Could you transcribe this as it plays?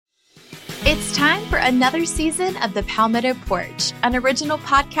It's time for another season of The Palmetto Porch, an original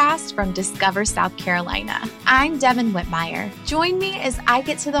podcast from Discover South Carolina. I'm Devin Whitmire. Join me as I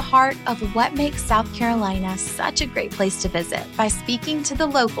get to the heart of what makes South Carolina such a great place to visit by speaking to the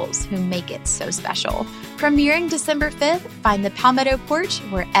locals who make it so special. Premiering December 5th, find The Palmetto Porch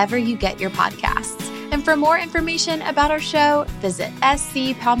wherever you get your podcasts. And for more information about our show, visit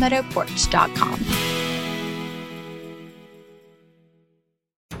scpalmettoporch.com.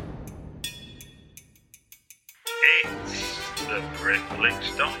 It's the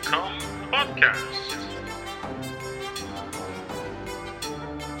Britflicks.com podcast.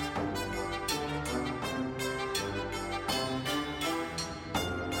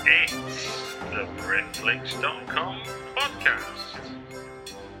 It's the Britflicks.com podcast.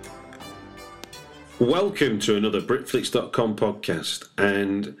 Welcome to another Britflicks.com podcast,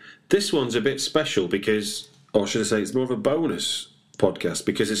 and this one's a bit special because, or should I say, it's more of a bonus podcast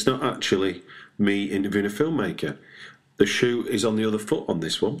because it's not actually me interviewing a filmmaker. The shoe is on the other foot on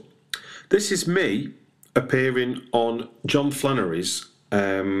this one. This is me appearing on John Flannery's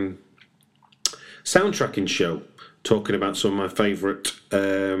soundtracking show, talking about some of my favourite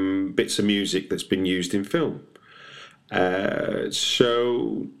bits of music that's been used in film.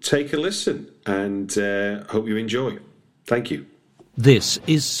 So take a listen and hope you enjoy. Thank you. This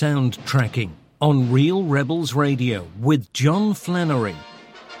is Soundtracking on Real Rebels Radio with John Flannery.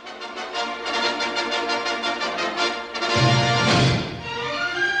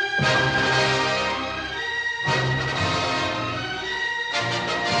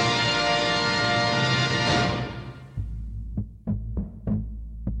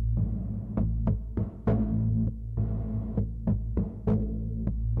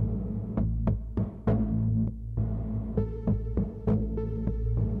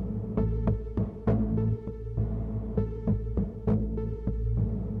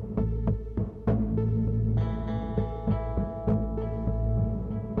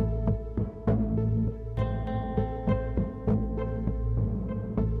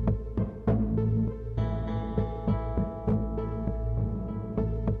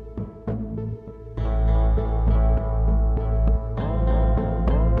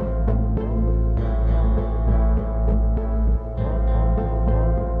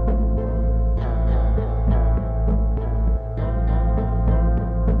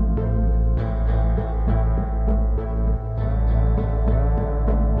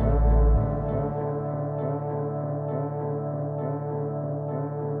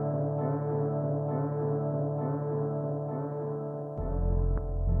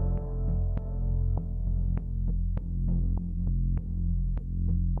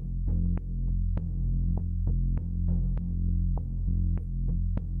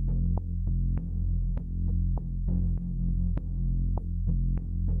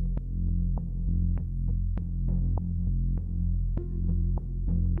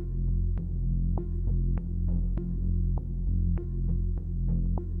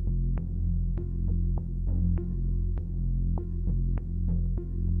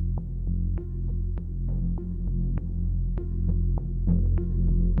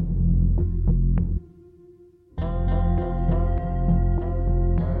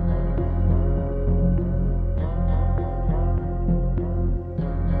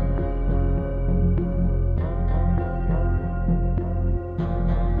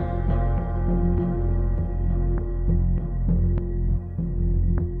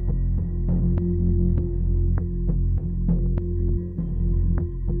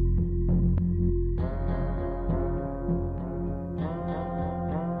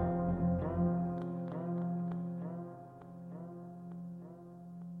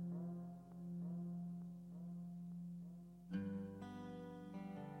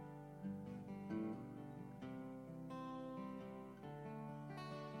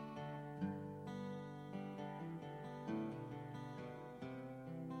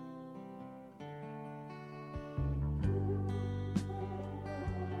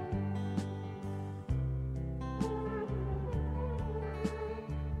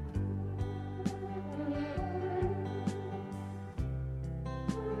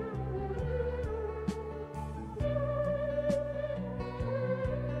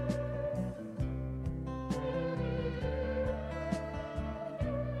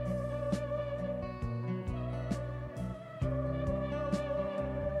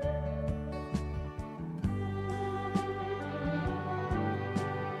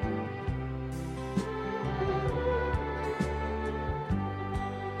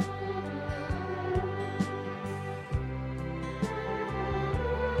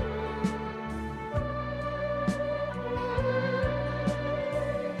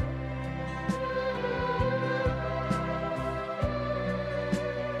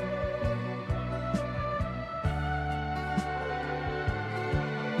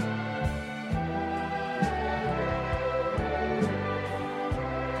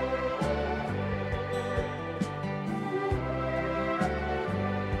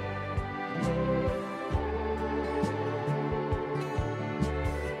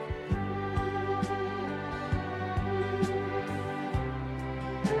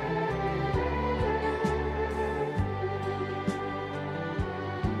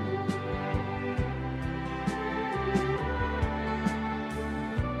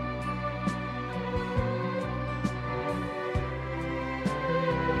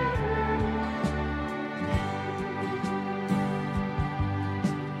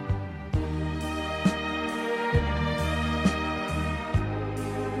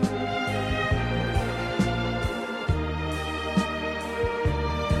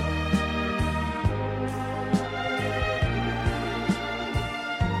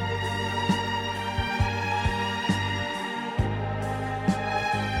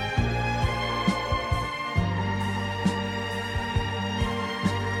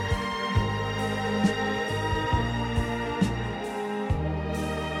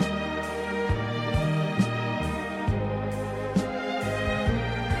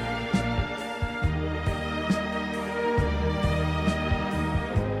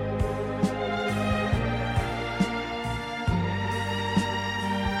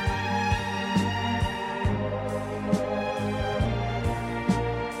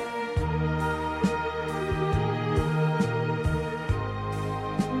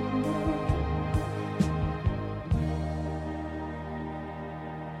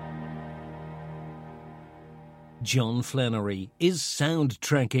 John Flannery is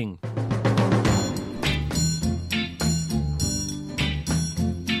soundtracking.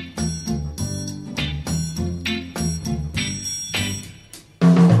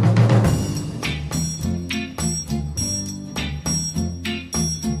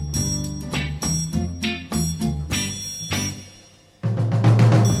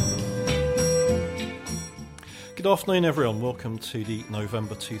 Good afternoon, everyone. Welcome to the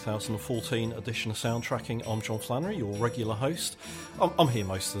November 2014 edition of Soundtracking. I'm John Flannery, your regular host. I'm here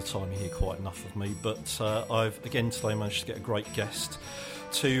most of the time. You hear quite enough of me, but I've again today managed to get a great guest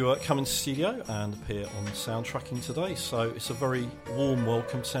to come into the studio and appear on Soundtracking today. So it's a very warm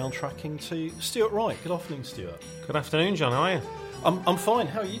welcome, Soundtracking, to Stuart Wright. Good afternoon, Stuart. Good afternoon, John. How are you? I'm fine.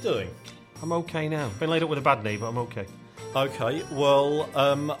 How are you doing? I'm okay now. Been laid up with a bad knee, but I'm okay. Okay, well,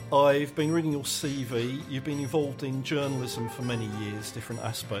 I've been reading your CV. You've been involved in journalism for many years, different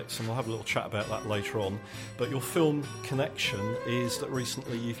aspects, and we'll have a little chat about that later on. But your film connection is that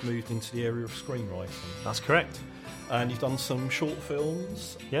recently you've moved into the area of screenwriting. That's correct. And you've done some short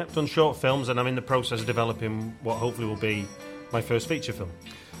films. Yeah, I've done short films, and I'm in the process of developing what hopefully will be my first feature film.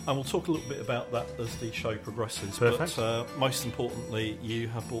 And we'll talk a little bit about that as the show progresses. Perfect. But most importantly, you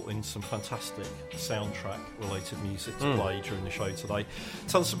have brought in some fantastic soundtrack-related music to play during the show today.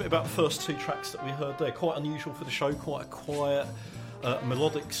 Tell us a bit about the first two tracks that we heard there. Quite unusual for the show, quite a quiet,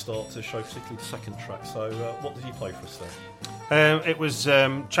 melodic start to the show, particularly the second track. So what did you play for us there? It was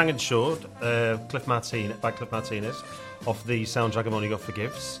Chang and Short, Cliff Martinez, off the soundtrack of Only God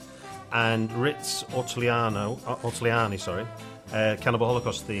Forgives, and Ritz Ortoliani, Cannibal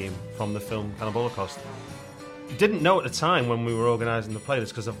Holocaust theme from the film Cannibal Holocaust. Didn't know at the time when we were organising the playlist,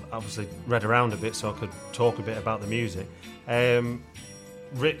 because I've obviously read around a bit so I could talk a bit about the music.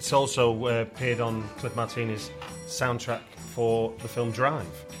 Ritz also appeared on Cliff Martinez's soundtrack for the film Drive.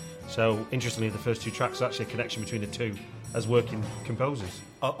 So interestingly, the first two tracks are actually a connection between the two as working composers.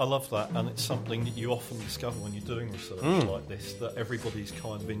 I love that, and it's something that you often discover when you're doing research like this, that everybody's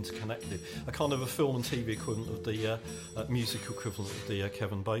kind of interconnected. A kind of a film and TV equivalent of the musical equivalent of the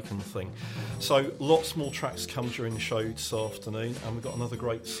Kevin Bacon thing. So lots more tracks come during the show this afternoon, and we've got another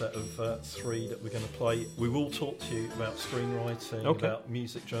great set of three that we're going to play. We will talk to you about screenwriting, about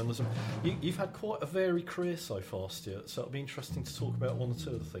music journalism. You've had quite a varied career so far, Stuart, so it'll be interesting to talk about one or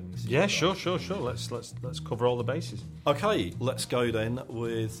two of the things. Yeah, sure. Let's cover all the bases. Okay, let's go then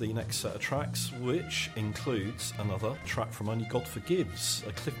with the next set of tracks, which includes another track from Only God Forgives,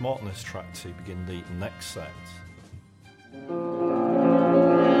 a Cliff Martinez track to begin the next set.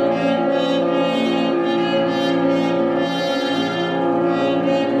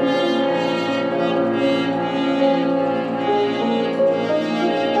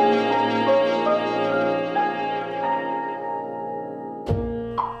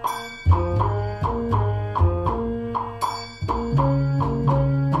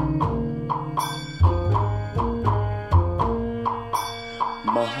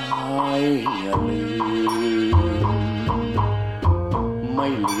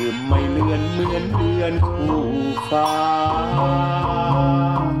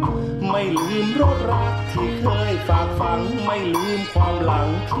ไม่ลืมรสรักที่เคยฝากฝังไม่ลืมความหลัง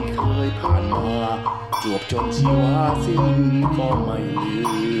ที่เคยผ่านมาจวบจนชีวาสิ้นก็ไม่ลื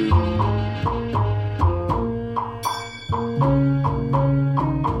ม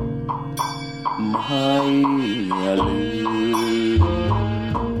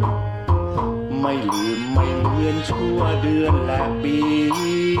ไม่ลืมไม่ลืมไม่เลือนชั่วเดือนและปี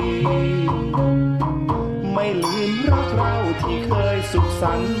ไม่ลืมรักเราที่เคยสุข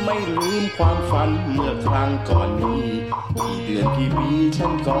สันต์ไม่ลืมความฝันเมื่อครั้งก่อนนี้กี่เดือนกี่ปีฉั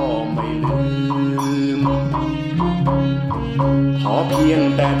นก็ไม่ลืมขอเพียง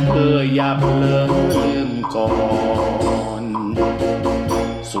แต่เธออย่าเผลอลืมก่อน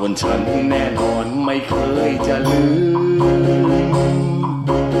ส่วนฉันแน่นอนไม่เคยจะลืม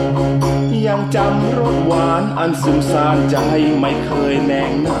ยังจำรสหวานอันซึมซาบใจไม่เคยแน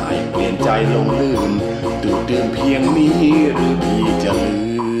งน่ายเปลี่ยนใจลงลื่นดูดดื่มเพียงนี้หรือพี่จะลื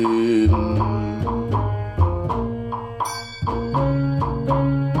ม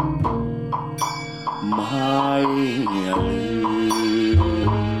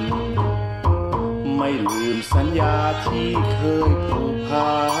ไม่ลืมสัญญาที่เคยผูก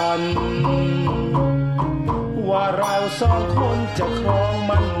พันว่าเราสองคนจะครอง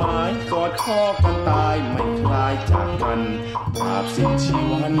มั่นหมายกอดคอกันตายไม่คลายจากกันตราบสิ้นชี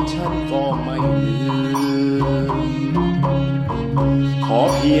วันฉันก็ไม่ลืมขอ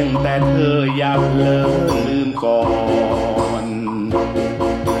เพียงแต่เธออย่าเผลอลืมก่อน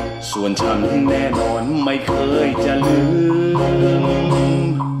ส่วนฉันแน่นอนไม่เคยจะลืม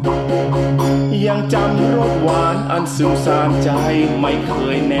ย ยังจำรสหวานอันซึมซาบใจไม่เค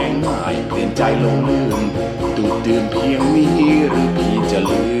ยแน่ง่ายเปลี่ยนใจลงลืมดูดดื่มเพียงนี้หรือพี่จะ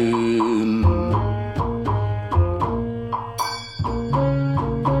ลืม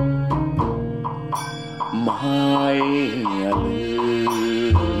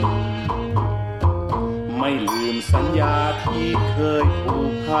ไม่ลืมสัญญาที่เคยผู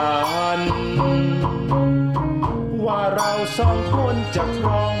กพันว่าเราสองคนจะคร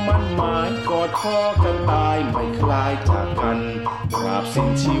องมั่นหมายกอดคอกันตายไม่คลายจากกันตราบสิ้น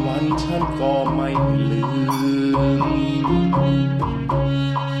ชีวันฉันก็ไม่ลืม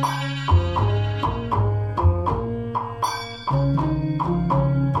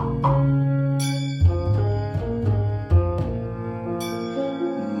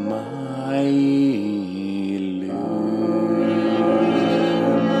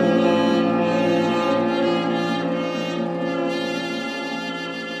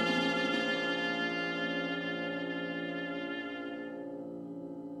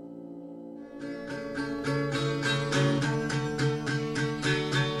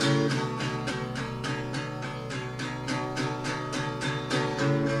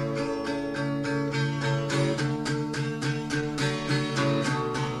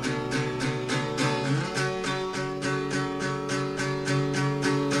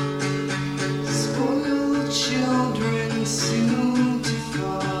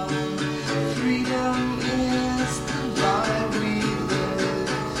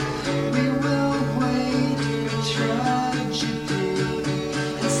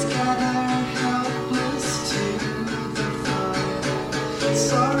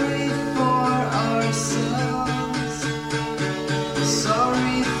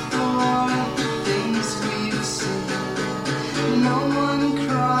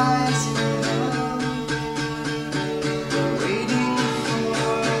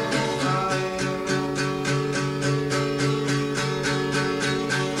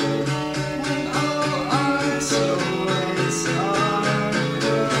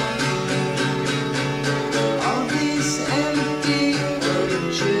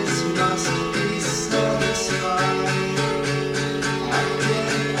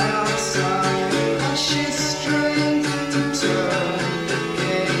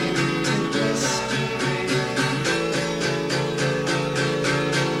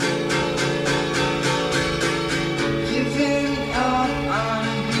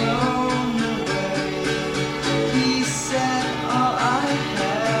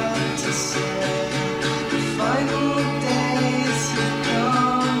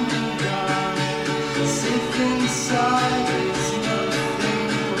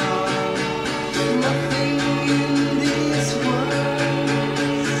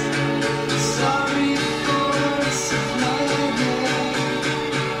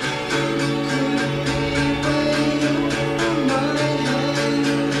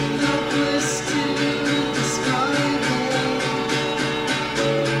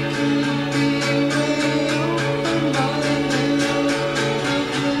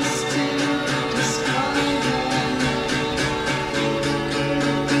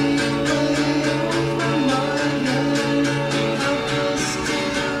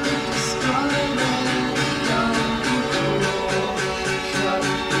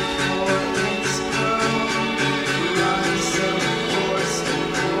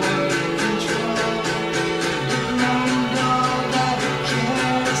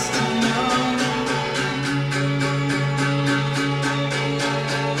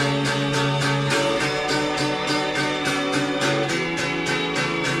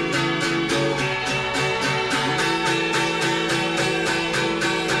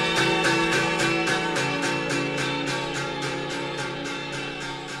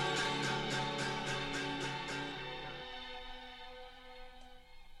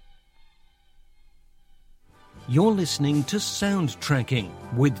You're listening to Soundtracking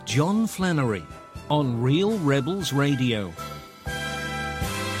with John Flannery on Real Rebels Radio.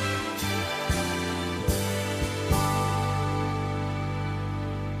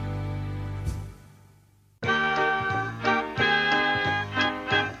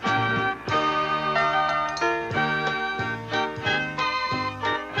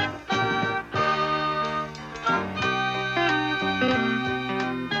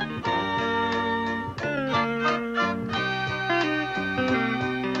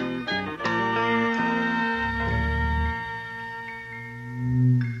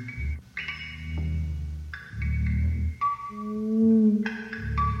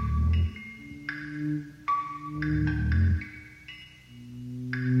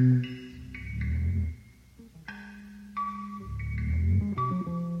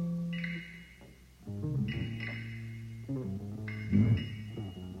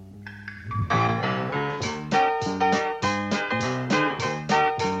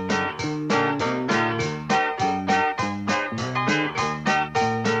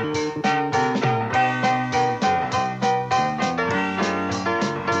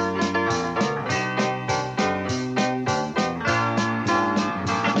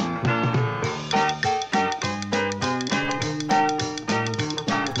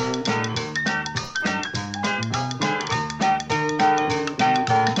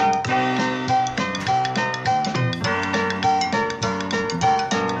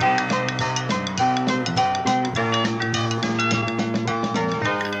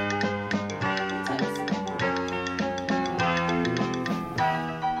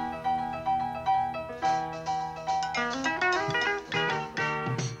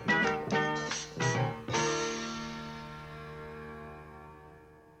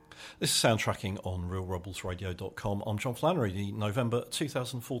 This is Soundtracking on RealRebelsRadio.com. I'm John Flannery, the November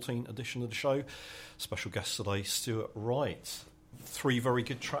 2014 edition of the show. Special guest today, Stuart Wright. 3 very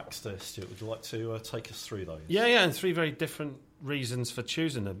good tracks there, Stuart. Would you like to take us through those? Yeah, and 3 very different reasons for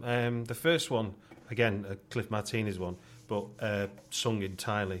choosing them. The first one, again, Cliff Martinez one, but sung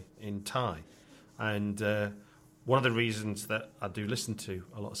entirely in Thai. And one of the reasons that I do listen to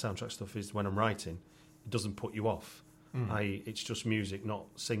a lot of soundtrack stuff is when I'm writing, it doesn't put you off. It's just music, not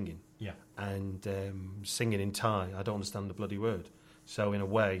singing. Yeah. And singing in Thai, I don't understand the bloody word. So in a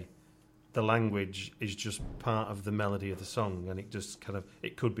way, the language is just part of the melody of the song, and it just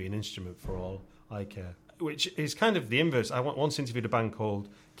it could be an instrument for all I care. Which is kind of the inverse. I once interviewed a band called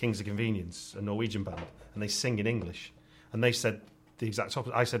Kings of Convenience, a Norwegian band, and they sing in English. And they said the exact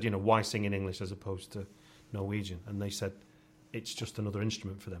opposite. I said, why sing in English as opposed to Norwegian? And they said, it's just another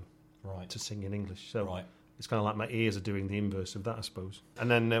instrument for them to sing in English. So it's kind of like my ears are doing the inverse of that, I suppose. And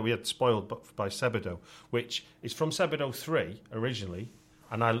then we had Spoiled by Sebadoh, which is from Sebadoh 3 originally,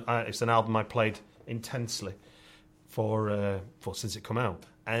 and it's an album I played intensely for since it come out.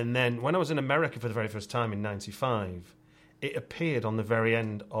 And then when I was in America for the very first time in '95, it appeared on the very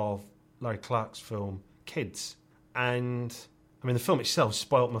end of Larry Clark's film Kids. And I mean, the film itself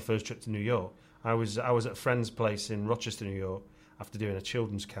spoilt my first trip to New York. I was at a friend's place in Rochester, New York, after doing a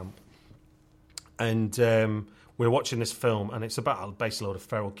children's camp. And we're watching this film, and it's about a base load of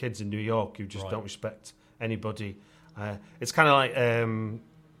feral kids in New York who just don't respect anybody. It's kind of like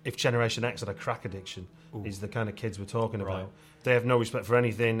if Generation X had a crack addiction, is the kind of kids we're talking about. They have no respect for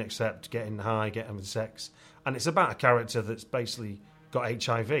anything except getting high, getting sex. And it's about a character that's basically got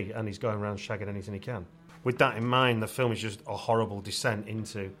HIV, and he's going around shagging anything he can. With that in mind, the film is just a horrible descent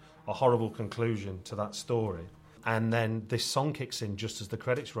into a horrible conclusion to that story. And then this song kicks in just as the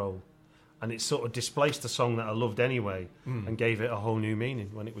credits roll. And it sort of displaced the song that I loved anyway and gave it a whole new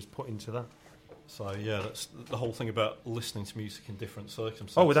meaning when it was put into that. So, yeah, that's the whole thing about listening to music in different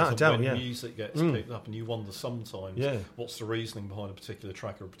circumstances. Oh, without a doubt, when music gets picked up, and you wonder sometimes what's the reasoning behind a particular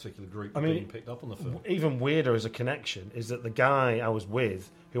track or a particular group being picked up on the film. Even weirder as a connection is that the guy I was with,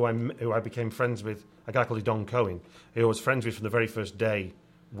 who I became friends with, a guy called Don Cohen, who I was friends with from the very first day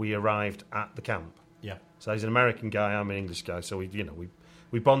we arrived at the camp. Yeah. So he's an American guy, I'm an English guy, so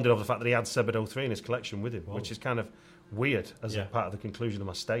we bonded over the fact that he had Sebadoh 3 in his collection with him, which is kind of weird as a part of the conclusion of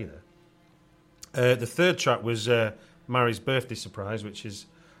my stay there. The third track was Mary's Birthday Surprise, which is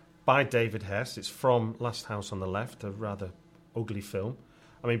by David Hess. It's from Last House on the Left, a rather ugly film.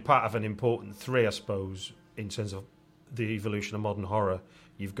 I mean, part of an important 3, I suppose, in terms of the evolution of modern horror.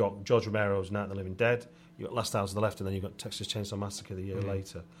 You've got George Romero's Night of the Living Dead, you've got Last House on the Left, and then you've got Texas Chainsaw Massacre the year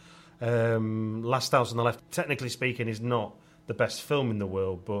later. Last House on the Left, technically speaking, is not the best film in the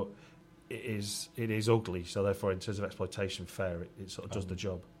world, but it is ugly, so therefore in terms of exploitation fare, it sort of does the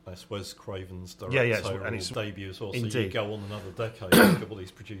job. That's Wes Craven's directorial debut as well, indeed. So you go on another decade, look at what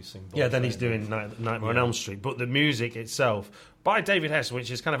he's producing. Then he's doing Nightmare on Elm Street, but the music itself, by David Hess, which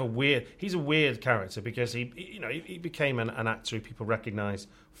is kind of he's a weird character because he became an actor who people recognise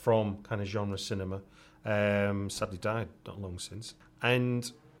from kind of genre cinema, sadly died not long since,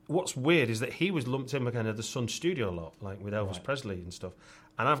 and what's weird is that he was lumped in with kind of the Sun Studio a lot, like with Elvis Presley and stuff.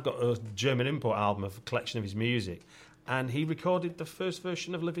 And I've got a German import album of a collection of his music, and he recorded the first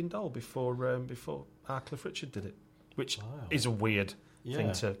version of Living Doll before Cliff Richard did it, which is a weird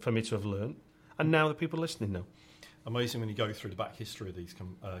thing for me to have learned. And now the people listening know. Amazing when you go through the back history of these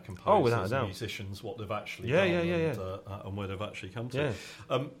composers and musicians, what they've actually done and where they've actually come to.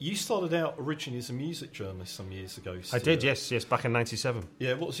 Yeah. You started out originally as a music journalist some years ago, Stuart. I did, yes, back in '97.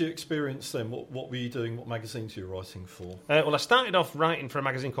 Yeah, what was your experience then? What were you doing? What magazines were you writing for? Well, I started off writing for a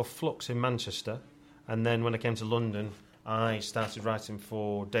magazine called Flux in Manchester, and then when I came to London, I started writing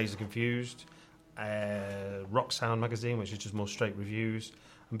for Days of Confused, Rock Sound magazine, which is just more straight reviews,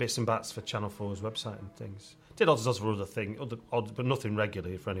 and bits and bats for Channel 4's website and things. Did lots of other things, but nothing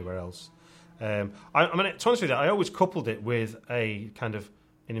regularly for anywhere else. I mean, to be honest with you, I always coupled it with a kind of,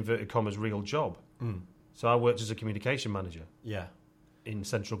 in inverted commas, real job. So I worked as a communication manager in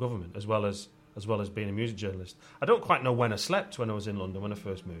central government, as well as being a music journalist. I don't quite know when I slept when I was in London when I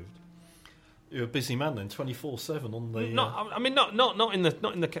first moved. You're a busy man then, 24/7 on the. Not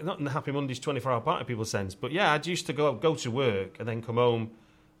in the Happy Mondays 24-hour party people sense, but yeah, I'd used to go to work and then come home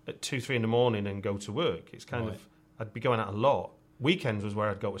at 2-3 in the morning and go to work. It's kind of, I'd be going out a lot. Weekends was where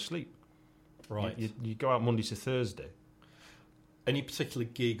I'd go to sleep. Right. You go out Monday to Thursday. Any particular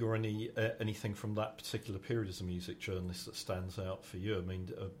gig or anything from that particular period as a music journalist that stands out for you? I mean,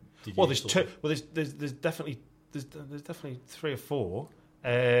 did you there's definitely 3 or 4.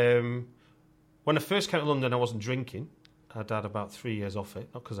 When I first came to London, I wasn't drinking, I'd had about 3 years off it,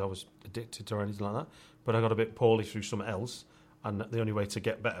 not because I was addicted or anything like that, but I got a bit poorly through something else, and the only way to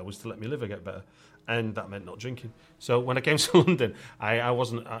get better was to let my liver get better, and that meant not drinking. So when I came to London, I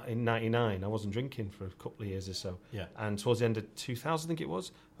wasn't, in 99, I wasn't drinking for a couple of years or so. Yeah. And towards the end of 2000, I think it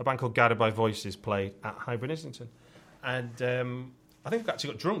was, a band called Guided by Voices played at Highbury in Islington. And I think I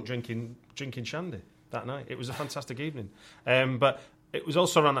actually got drunk drinking shandy that night. It was a fantastic evening. But it was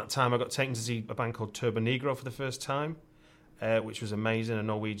also around that time I got taken to see a band called Turbo Negro for the first time, which was amazing, a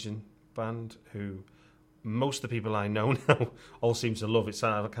Norwegian band who most of the people I know now all seem to love. It's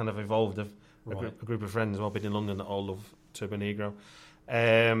kind of evolved of a group of friends who I've been in London that all love Turbo Negro.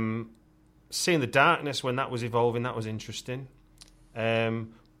 Seeing the Darkness when that was evolving, that was interesting.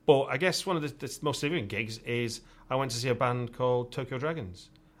 But I guess one of the most significant gigs is I went to see a band called Tokyo Dragons,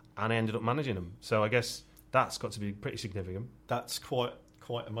 and I ended up managing them. So I guess that's got to be pretty significant. That's quite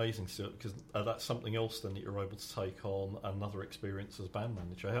amazing, Stuart, because that's something else then that you're able to take on another experience as band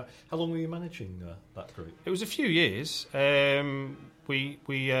manager. How long were you managing that group? It was a few years. I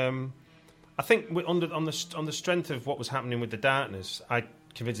think on the strength of what was happening with the Darkness, I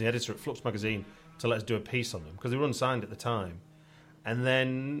convinced the editor at Flux magazine to let us do a piece on them because they were unsigned at the time. And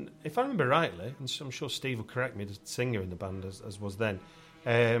then, if I remember rightly, and I'm sure Steve will correct me, the singer in the band as was then,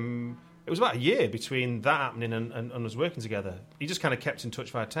 it was about a year between that happening and us working together. He just kind of kept in touch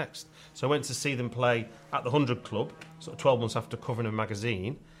via text. So I went to see them play at the 100 Club, sort of 12 months after covering a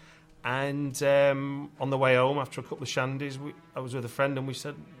magazine. And on the way home, after a couple of shandies, I was with a friend and we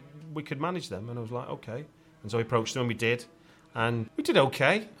said we could manage them. And I was like, okay. And so we approached them and we did. And we did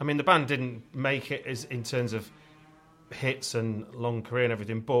okay. I mean, the band didn't make it as in terms of hits and long career and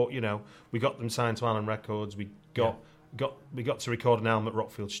everything, but, you know, we got them signed to Island Records. We got to record an album at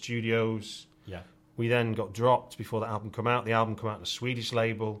Rockfield Studios. Yeah. We then got dropped before that album came out. The album came out on a Swedish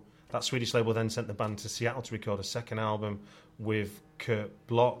label. That Swedish label then sent the band to Seattle to record a second album with Kurt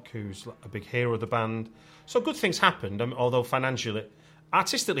Bloch, who's a big hero of the band. So good things happened, although financially,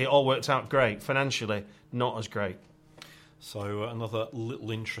 artistically it all worked out great. Financially, not as great. So another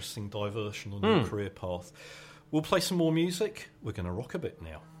little interesting diversion on your career path. We'll play some more music. We're going to rock a bit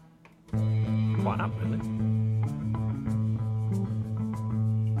now. Quite happy, really.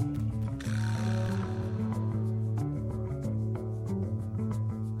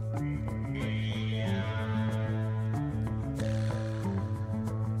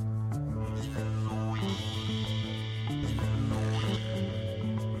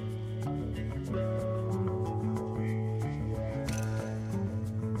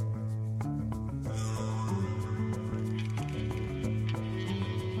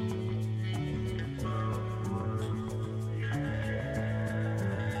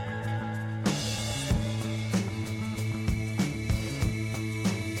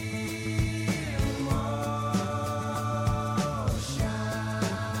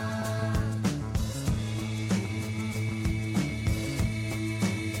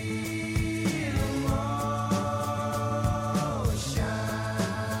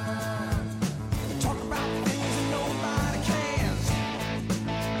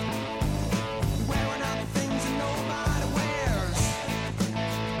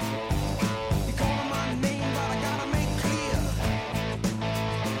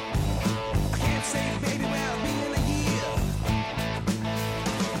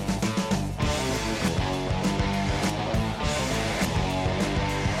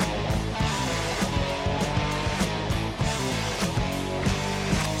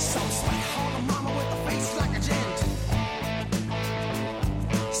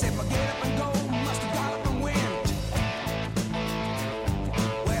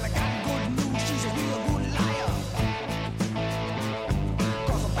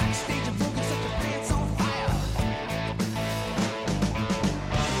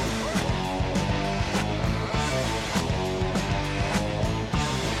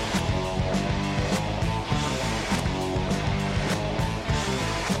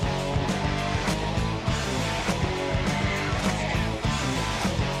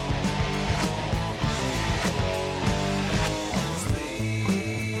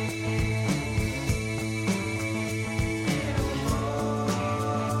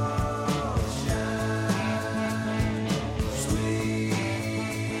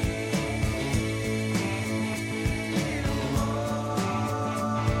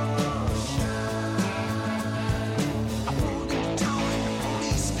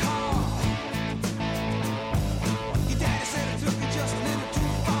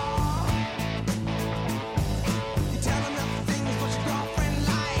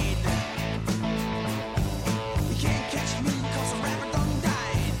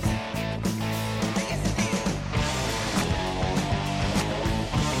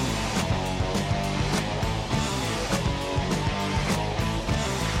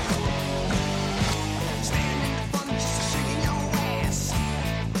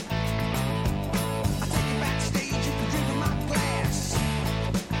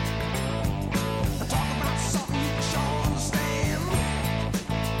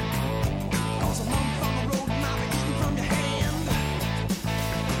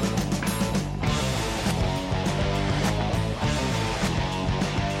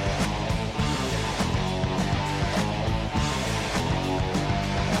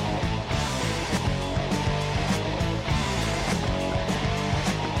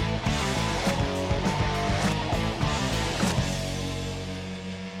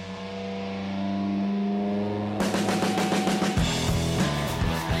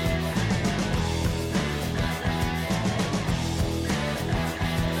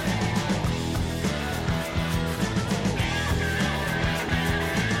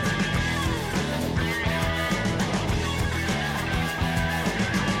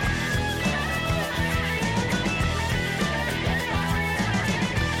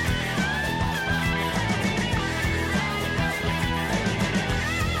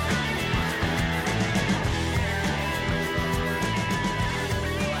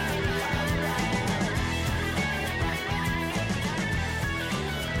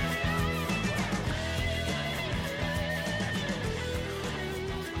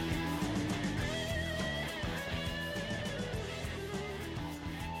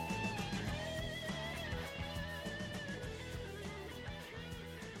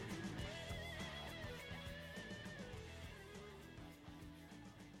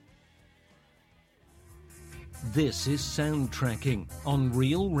 This is Soundtracking on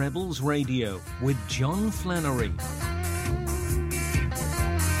Real Rebels Radio with John Flannery.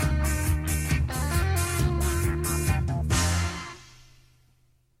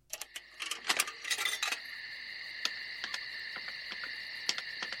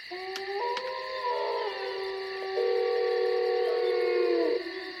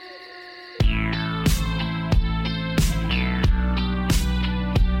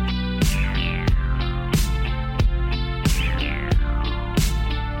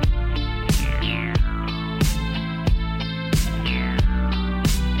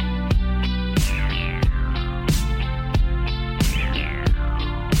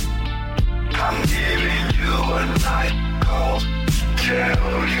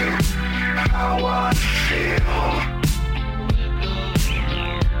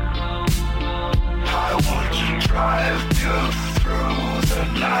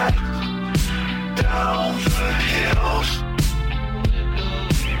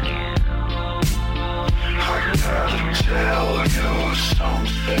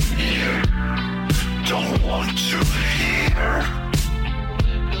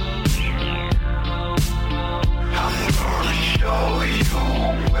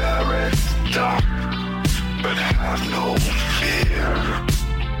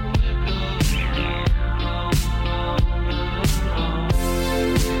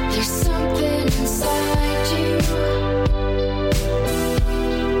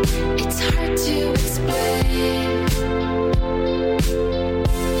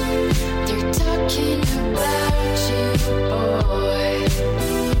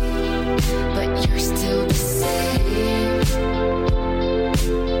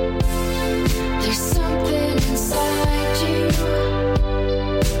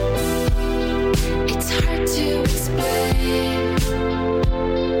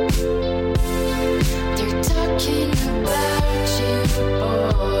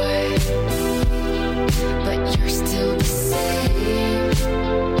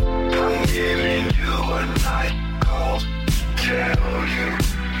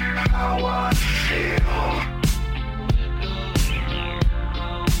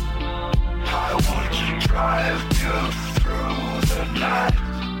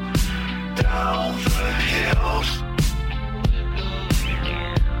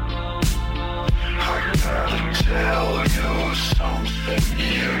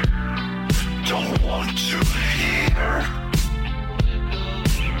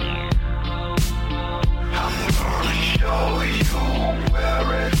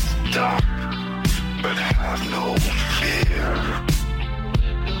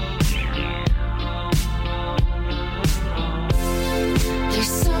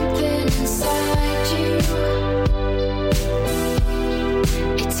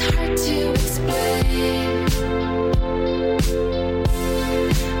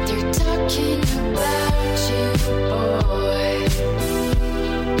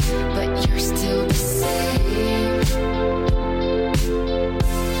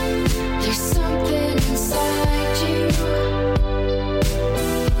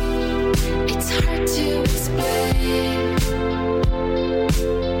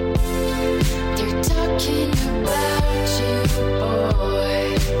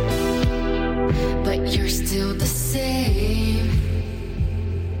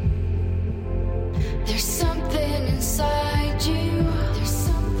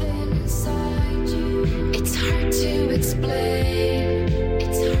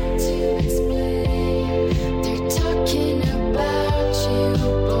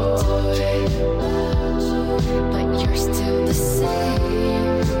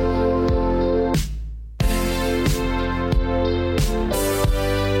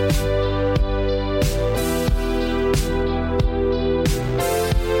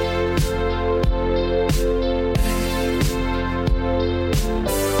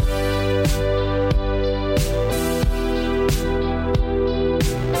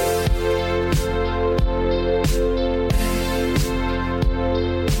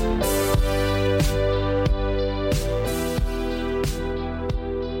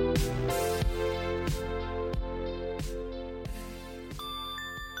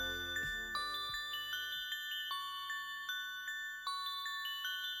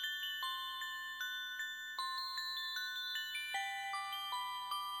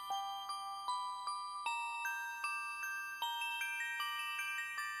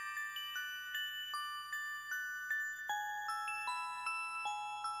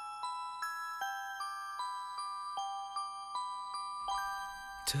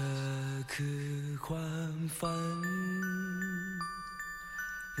เธอคือความฝัน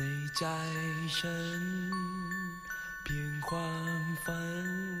ในใจฉันเพียงความฝัน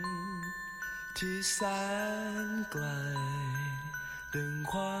ที่แสนไกลดัง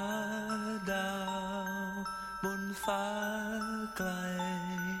คว้าดาวบนฟ้าไกล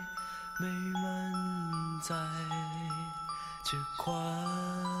ไม่มั่นใจจะคว้า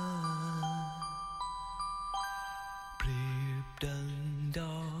เปรียบดังด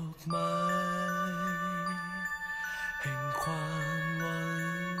อกไม้แห่งความหวั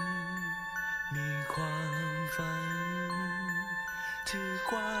งมีความฝันที่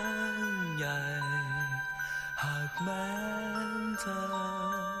กว้างใหญ่หากแม้เธอ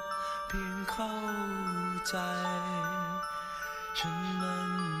เพียงเข้าใจฉันมั่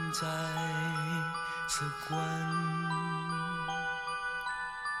นใจสักวัน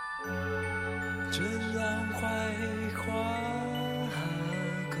จะลองไขว่คว้าหา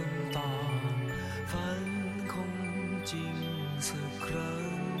คำตอบฝันคงจริงสักครั้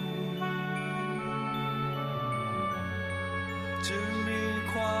งจะมี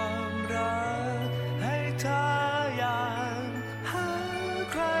ความรักให้เธออย่างหา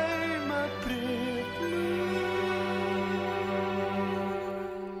ใครมาเปรียบเหมือน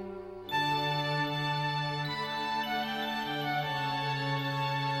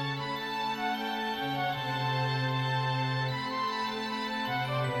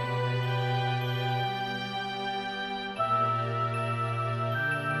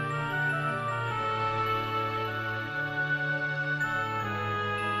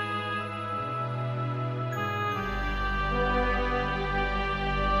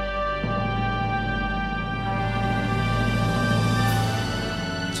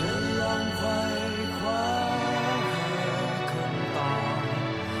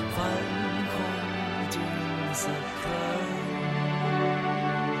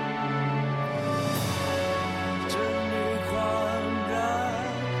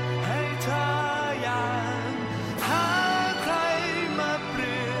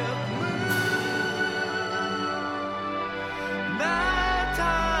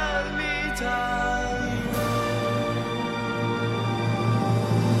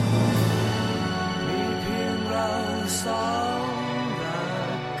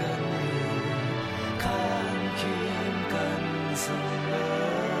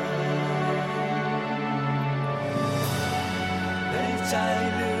ใจ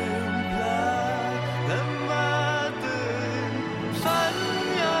ลืมเพลอและมาตื่นฝัน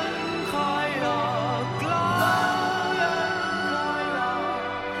ยังคอยหลอกกล่อม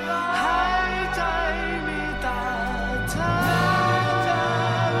หายใจมีแต่เธอไ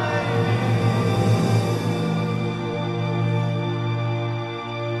ม่มี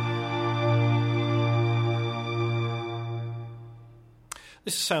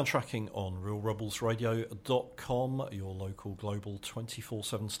This is soundtracking on realrebelsradio.com, your local global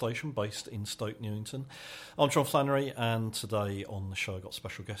 24/7 station based in Stoke Newington. I'm John Flannery, and today on the show I've got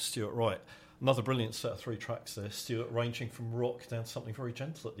special guest Stuart Wright. Another brilliant set of 3 tracks there, Stuart, ranging from rock down to something very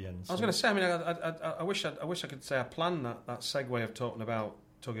gentle at the end. I was going to say, I mean, I wish I could say I planned that segue of talking about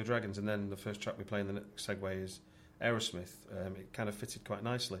Tokyo Dragons, and then the first track we play in the next segue is Aerosmith. It kind of fitted quite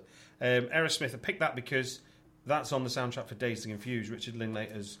nicely. Aerosmith, I picked that because that's on the soundtrack for Dazed and Confused, Richard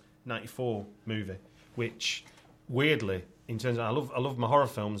Linklater's '94 movie, which, weirdly, in terms of, I love my horror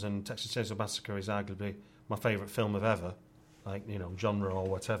films, and Texas Chainsaw Massacre is arguably my favourite film of ever, like, you know, genre or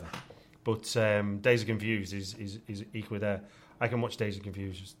whatever. But Dazed and Confused is equally there. I can watch Dazed and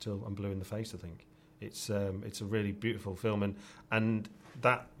Confused till I'm blue in the face, I think. It's a really beautiful film, and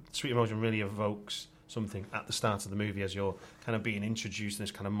that Sweet Emotion really evokes something at the start of the movie as you're kind of being introduced in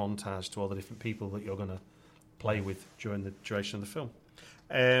this kind of montage to all the different people that you're going to play with during the duration of the film.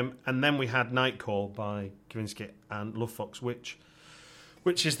 And then we had Night Call by Kavinsky and Love Fox, which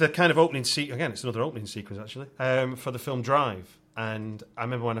is the kind of opening sequence. Again, it's another opening sequence, actually, for the film Drive. And I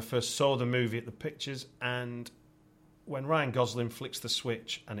remember when I first saw the movie at the pictures, and when Ryan Gosling flicks the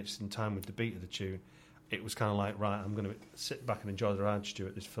switch and it's in time with the beat of the tune, it was kind of like, right, I'm going to sit back and enjoy the ride,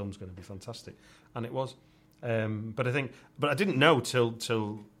 Stuart. This film's going to be fantastic. And it was. But I didn't know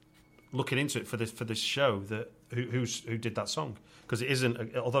till looking into it for this show that who did that song, because it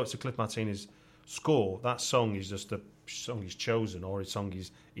isn't, although it's a Cliff Martinez score, that song is just a song he's chosen, or a song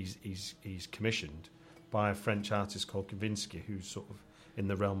he's commissioned by a French artist called Kavinsky, who's sort of in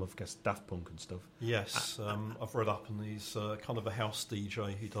the realm of, I guess, Daft Punk and stuff. Yes, I've read up, and he's kind of a house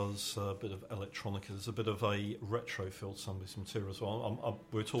DJ who does a bit of electronica. There's a bit of a retro feel to some of his material as well.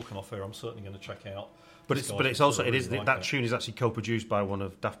 We're talking off air. I'm certainly going to check out. But it's also that tune is actually co-produced by one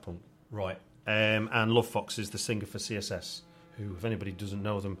of Daft Punk. Right. And Love Fox is the singer for CSS, who, if anybody doesn't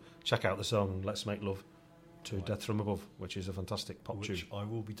know them, check out the song Let's Make Love. to Death From Above, which is a fantastic pop tune. Which I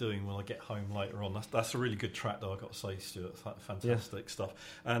will be doing when I get home later on. That's a really good track, though, I've got to say, Stuart. Fantastic stuff.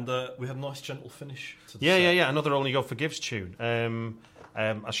 And we had a nice gentle finish to the set. Yeah. Another Only God Forgives tune.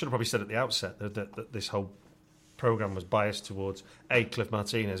 I should have probably said at the outset that this whole programme was biased towards A, Cliff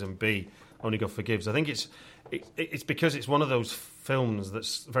Martinez, and B, Only God Forgives. I think it's because it's one of those films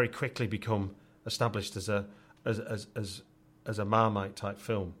that's very quickly become established as a Marmite type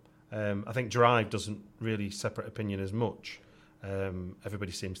film. I think Drive doesn't really separate opinion as much.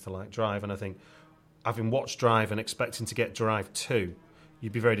 Everybody seems to like Drive, and I think having watched Drive and expecting to get Drive 2,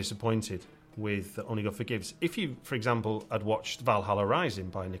 you'd be very disappointed with Only God Forgives. If you, for example, had watched Valhalla Rising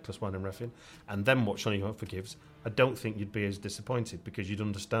by Nicholas Winding Refn and then watched Only God Forgives, I don't think you'd be as disappointed because you'd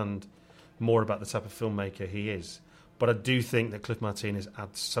understand more about the type of filmmaker he is. But I do think that Cliff Martinez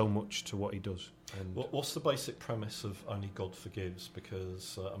adds so much to what he does. And what's the basic premise of Only God Forgives?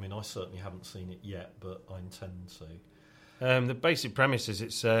 Because, I certainly haven't seen it yet, but I intend to. The basic premise is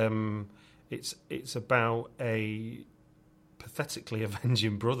it's about a pathetically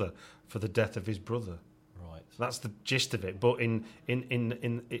avenging brother for the death of his brother. Right. So that's the gist of it. But in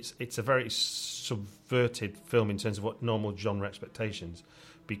it's a very subverted film in terms of what normal genre expectations,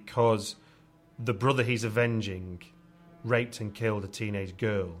 because the brother he's avenging raped and killed a teenage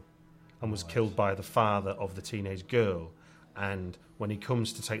girl and was killed by the father of the teenage girl. And when he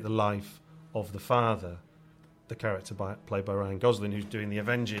comes to take the life of the father, the character played by Ryan Gosling, who's doing the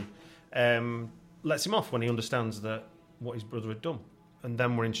avenging, lets him off when he understands that what his brother had done. And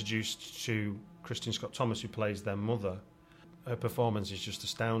then we're introduced to Christian Scott Thomas, who plays their mother. Her performance is just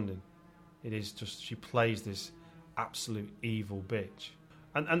astounding. It is just, she plays this absolute evil bitch.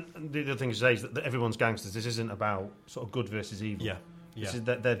 And the other thing to say is that everyone's gangsters. This isn't about sort of good versus evil. Yeah. This is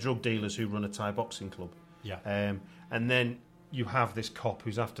they're drug dealers who run a Thai boxing club. Yeah. And then you have this cop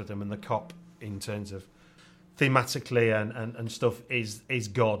who's after them, and the cop, in terms of thematically and stuff, is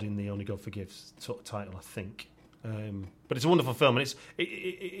God in the Only God Forgives sort of title, I think. But it's a wonderful film, and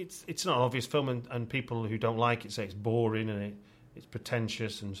it's not an obvious film, and people who don't like it say it's boring and it's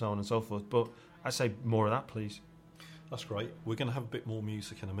pretentious and so on and so forth. But I say more of that, please. That's great. We're going to have a bit more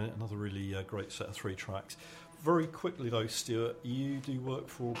music in a minute. Another really great set of 3 tracks. Very quickly though, Stuart, you do work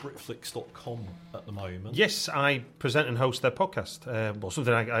for Britflicks.com at the moment. Yes, I present and host their podcast.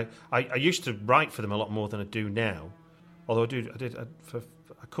 Something I used to write for them a lot more than I do now. Although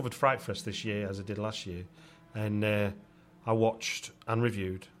I covered Fright Fest this year as I did last year, and I watched and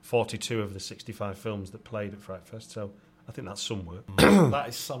reviewed 42 of the 65 films that played at Fright Fest. So I think that's some work. That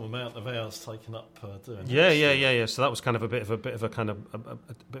is some amount of hours taken up doing. Yeah. So that was kind of a bit of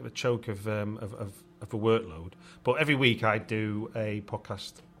a choke of a workload. But every week I do a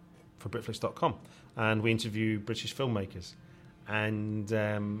podcast for Britflicks.com, and we interview British filmmakers, and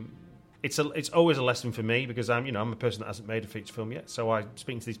it's always a lesson for me, because I'm a person that hasn't made a feature film yet. So I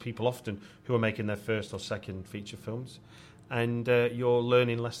speak to these people often who are making their first or second feature films. And you're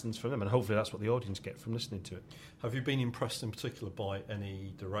learning lessons from them, and hopefully that's what the audience get from listening to it. Have you been impressed in particular by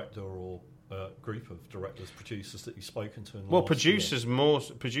any director or group of directors, producers that you've spoken to in the last year?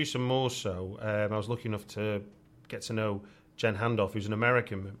 Producer more so. I was lucky enough to get to know Jen Handoff, who's an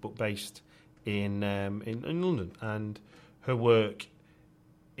American but based in London, and her work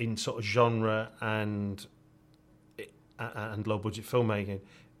in sort of genre and low budget filmmaking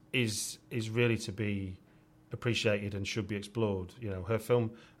is really to be appreciated and should be explored. Her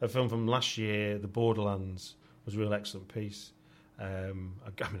film from last year, The Borderlands, was a real excellent piece. A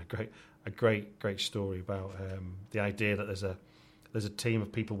great story about the idea that there's a team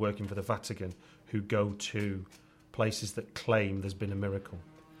of people working for the Vatican who go to places that claim there's been a miracle,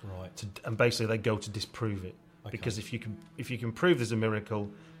 right? And basically they go to disprove it, because if you can prove there's a miracle,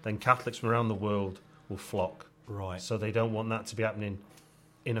 then Catholics from around the world will flock. Right. So they don't want that to be happening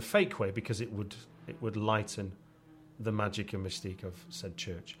in a fake way, because it would lighten the magic and mystique of said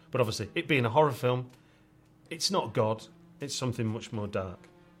church. But obviously, it being a horror film, it's not God, it's something much more dark.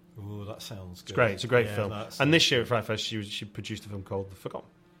 Oh, that sounds good. It's great. It's a great film. And this year at Fright Fest, she produced a film called The Forgotten,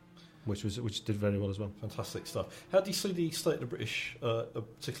 which did very well as well. Fantastic stuff. How do you see the state of the British,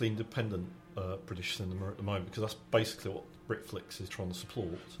 particularly independent British cinema at the moment? Because that's basically what Britflicks is trying to support.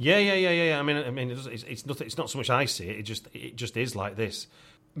 Yeah. I mean, it's not so much I see it. It just is like this.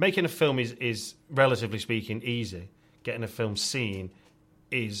 Making a film is relatively speaking easy. Getting a film seen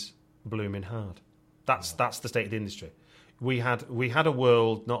is blooming hard. That's the state of the industry. We had a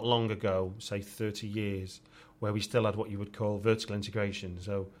world not long ago, say 30 years, where we still had what you would call vertical integration.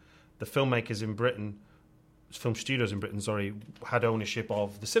 So the filmmakers in Britain, film studios in Britain, had ownership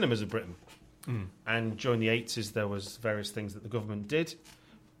of the cinemas of Britain. And during the 80s, there was various things that the government did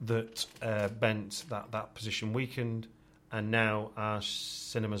that bent that position weakened, and now our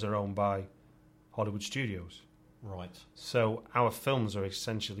cinemas are owned by Hollywood studios. Right. So our films are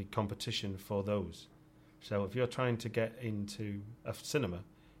essentially competition for those. So if you're trying to get into a cinema,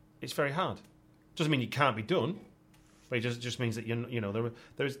 it's very hard. Doesn't mean you can't be done, but it just means that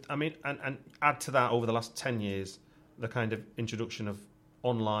there's. I mean, and add to that over the last 10 years, the kind of introduction of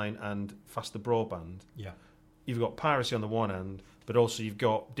online and faster broadband. Yeah. You've got piracy on the one hand, but also you've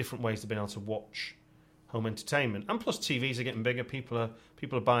got different ways of being able to watch home entertainment, and plus TVs are getting bigger. People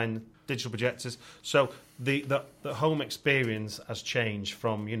are buying digital projectors, so the home experience has changed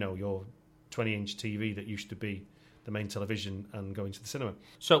from your 20-inch TV that used to be the main television and going to the cinema.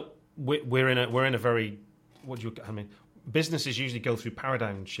 So we're in a very businesses usually go through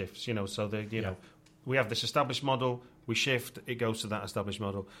paradigm shifts. So we have this established model, we shift, it goes to that established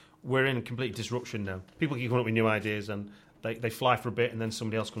model. We're in a complete disruption now. People keep coming up with new ideas and they fly for a bit, and then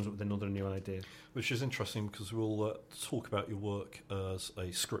somebody else comes up with another new idea. Which is interesting because we'll talk about your work as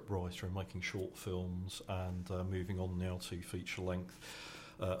a script writer and making short films and moving on now to feature-length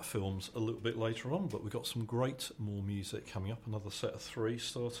films a little bit later on. But we've got some more music coming up, another set of 3,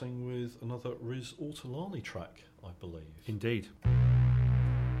 starting with another Riz Ortolani track, I believe. Indeed.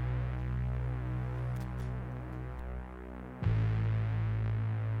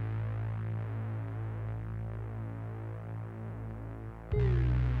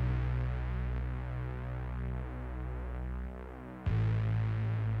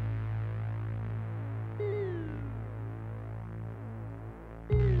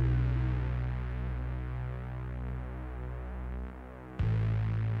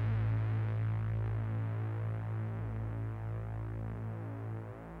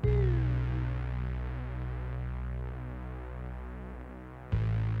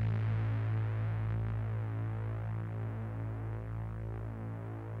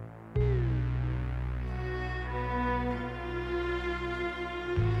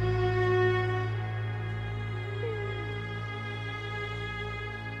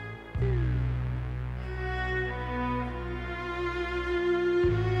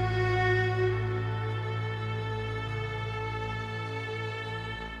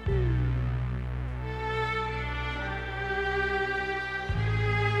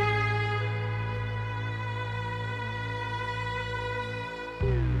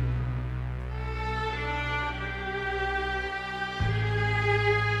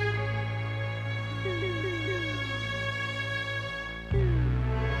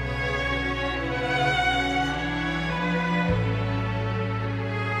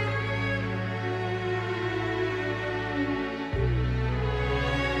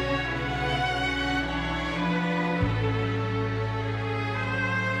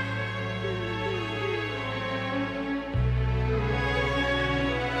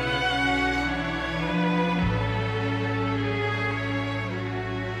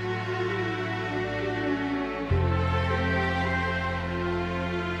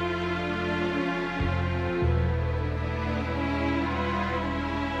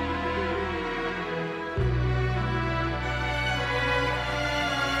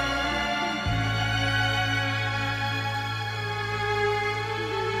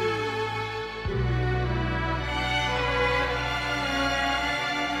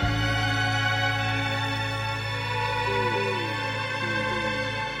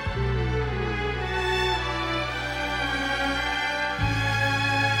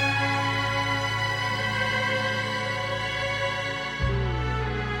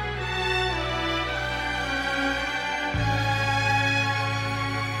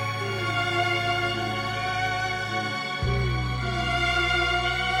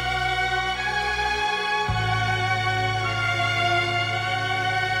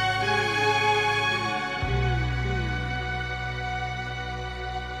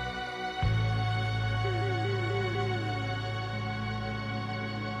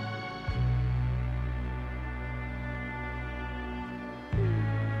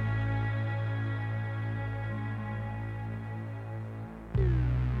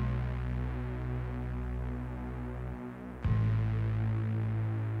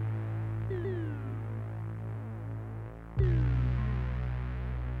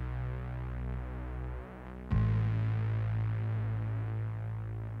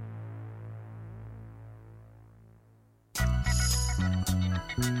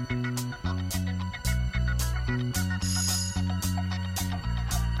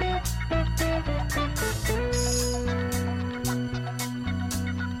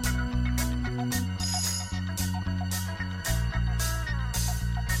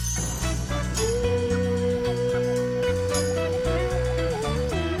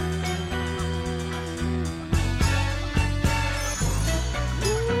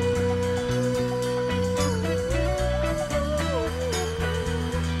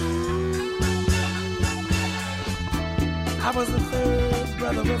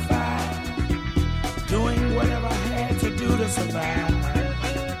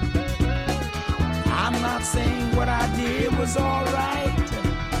 was alright.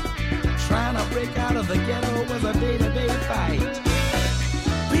 Trying to break out of the ghetto was a day-to-day fight.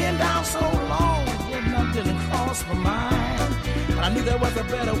 Being down so long, getting up didn't cross my mind. But I knew there was a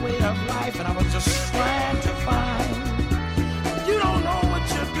better way of life, and I was just trying to find. You don't know what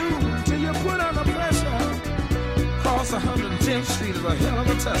you do till you put under pressure. Across 110th Street is a hell of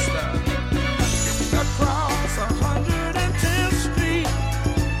a tester. Across 110th Street,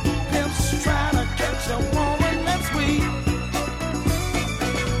 pimps trying to catch a woman that's weak.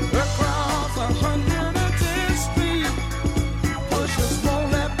 Across 110th Street, pushers won't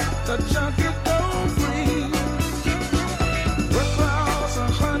let the junkie go free. Across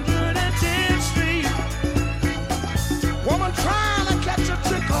 110th Street, woman trying to catch a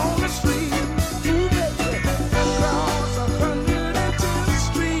trick on the street. Ooh, baby. Across 110th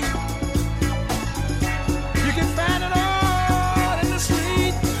Street, you can find it all in the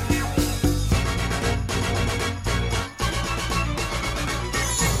street.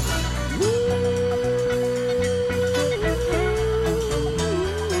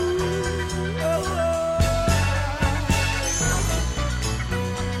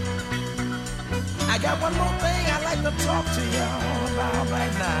 I got one more thing I'd like to talk to y'all about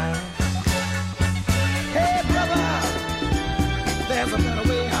right now. Hey, brother, there's a better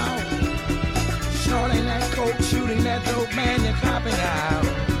way out. Shorting that coke, shooting that dope, man, you're copping out.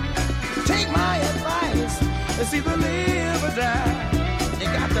 Take my advice, it's either live or die. You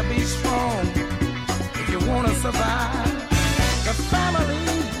got to be strong if you want to survive. The family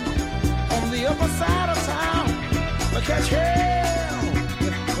on the upper side of town will catch hell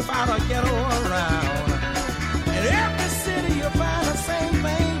without a ghetto around. In every city you'll find the same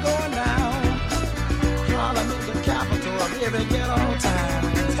thing going down. Harlem is the capital of every ghetto town.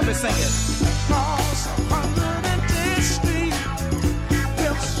 Let me sing it. Across 110th Street,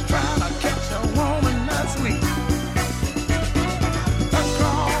 pimps trying to catch a woman that's weak.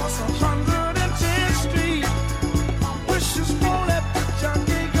 Across 110th Street, wishes won't let the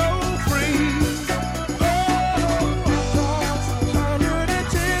junkie go free. Across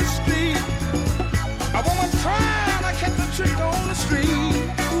 110th Street, a woman trying to catch a trick on the street.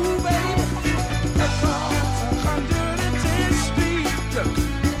 Ooh, baby. Across 110th Street, look,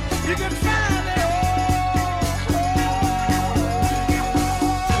 you can find it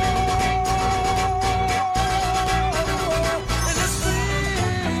in the street.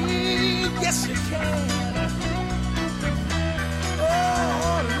 Yes, you can.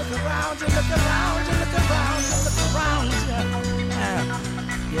 Oh, look around you, look around you, look around you, look around you.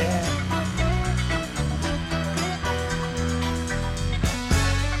 Yeah.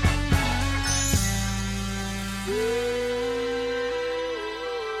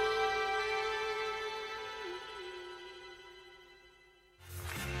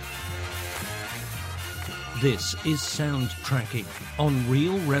 This is Soundtracking on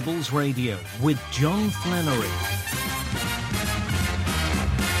Real Rebels Radio with John Flannery.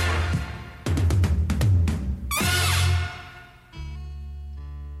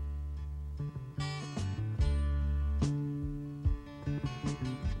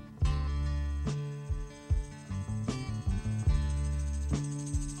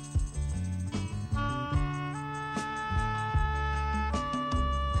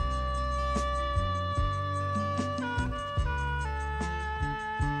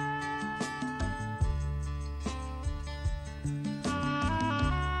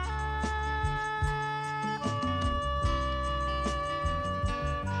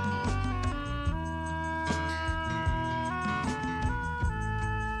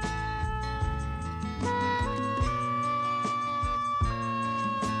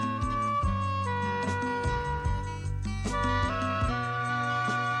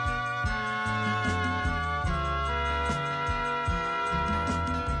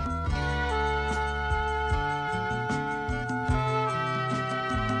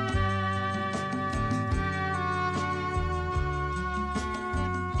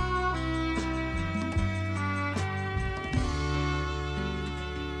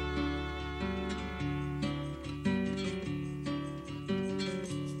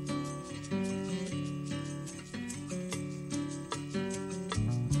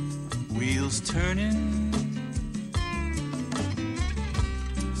 Wheels turning,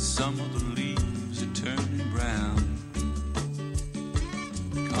 some of the leaves are turning brown,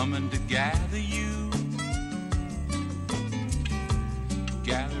 coming to gather you,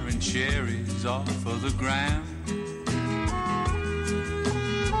 gathering cherries off of the ground.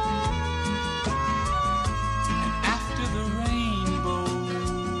 And after the rainbow,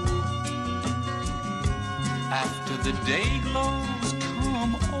 after the day glows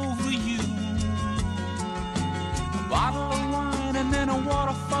come over you, a bottle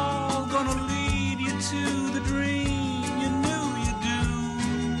to the dream you knew you do.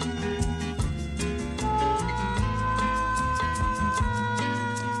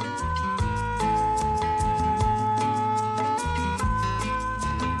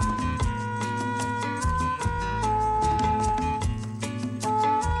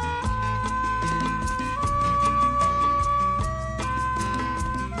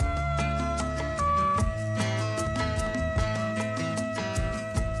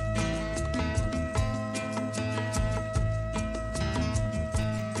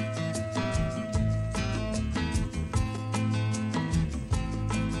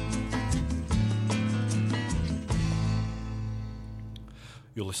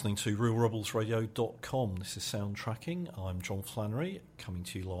 You're listening to RealRebelsRadio.com. This is Soundtracking. I'm John Flannery, coming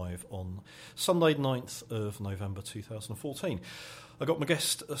to you live on Sunday, 9th of November 2014. I got my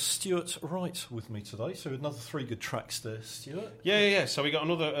guest Stuart Wright with me today, so another 3 good tracks there, Stuart. Yeah. So we got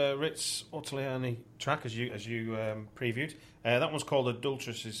another Ritz Ortoliani track, as you previewed. That one's called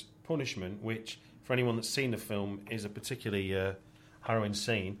Adulteress's Punishment, which, for anyone that's seen the film, is a particularly harrowing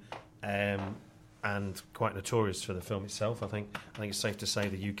scene. And quite notorious for the film itself. I think it's safe to say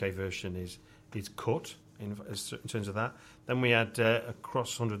the UK version is cut in terms of that. Then we had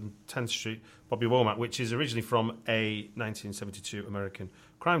Across 110th Street, Bobby Womack, which is originally from a 1972 American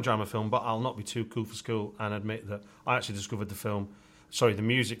crime drama film, but I'll not be too cool for school and admit that I actually discovered the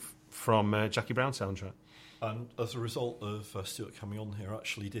music from Jackie Brown soundtrack. And as a result of Stuart coming on here, I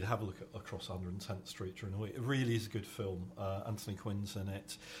actually did have a look at Across 110th Street during the week. It really is a good film. Anthony Quinn's in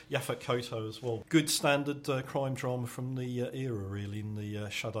it. Yaphet Kotto as well. Good standard crime drama from the era, really, in the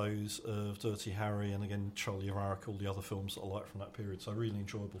shadows of Dirty Harry and, again, Charlie O'Rourke, all the other films that I like from that period. So a really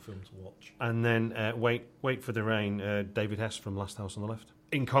enjoyable film to watch. And then Wait for the Rain, David Hess from Last House on the Left.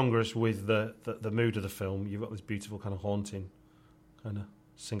 Incongruous with the mood of the film, you've got this beautiful kind of haunting kind of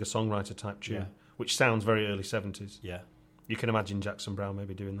singer-songwriter type tune. Yeah. Which sounds very early 70s. Yeah. You can imagine Jackson Browne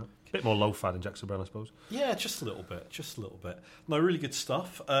maybe doing that. A bit more lo-fi than Jackson Browne, I suppose. Yeah, just a little bit. No, really good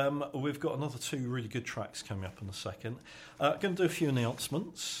stuff. We've got another 2 really good tracks coming up in a second. Going to do a few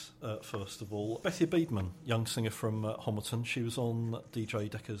announcements. First of all, Bethia Beedman, young singer from Homerton. She was on DJ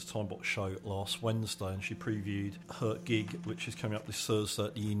Decker's Timebox show last Wednesday, and she previewed her gig, which is coming up this Thursday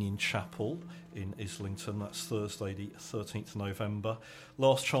at the Union Chapel in Islington. That's Thursday the 13th of November.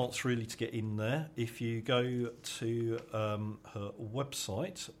 Last chance really to get in there. If you go to her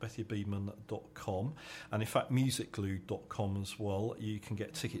website, bethiabeedman.com, and in fact musicglue.com as well, you can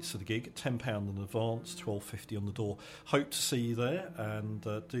get tickets to the gig, £10 in advance, $12.50 on the door. Hope to see you there, and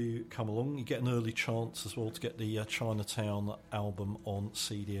do come along. You get an early chance as well to get the Chinatown album on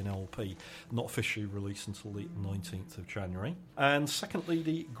CD and LP, not officially released until the 19th of January. And secondly,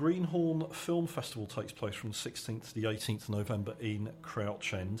 the Greenhorn Film Festival takes place from the 16th to the 18th of November in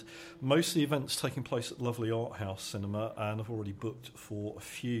Crouch End. Most of the events taking place at Lovely Art House Cinema, and I've already booked for a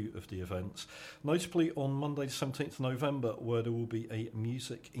few of the events. Notably on Monday the 17th of November, where there will be a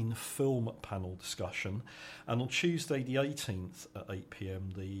music in film panel discussion, and on Tuesday the 18th at 8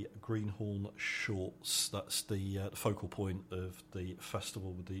 p.m, the Greenhorn Shorts. That's the focal point of the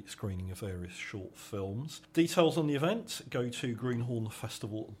festival, with the screening of various short films. Details on the event, go to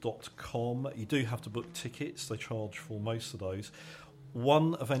greenhornfestival.com. You do have to book tickets. They charge for most of those.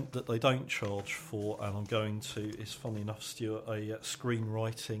 One event that they don't charge for, and I'm going to, is, funny enough, Stuart, a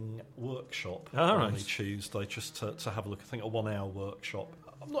screenwriting workshop on Tuesday, just to have a look. I think a 1-hour workshop.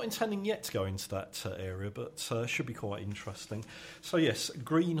 I'm not intending yet to go into that area, but should be quite interesting. So yes,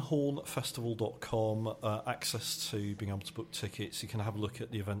 greenhornfestival.com, access to being able to book tickets. You can have a look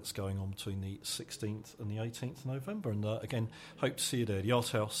at the events going on between the 16th and the 18th of November. And again, hope to see you there. The Art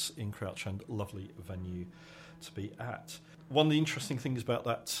House in Crouch End, lovely venue to be at. One of the interesting things about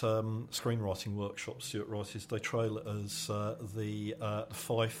that screenwriting workshop, Stuart Wright, is they trail it as the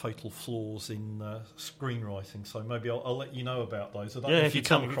 5 fatal flaws in screenwriting. So maybe I'll let you know about those. I don't know if you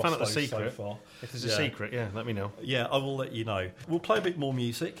come across those so far. If there's a secret, let me know. Yeah, I will let you know. We'll play a bit more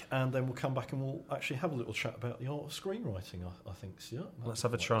music, and then we'll come back and we'll actually have a little chat about the art of screenwriting, I think, Stuart. Let's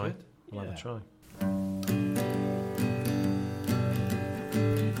have a try. We'll have a try.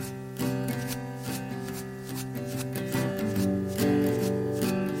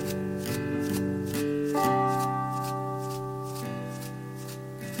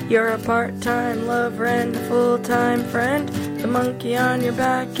 You're a part-time lover and a full-time friend. The monkey on your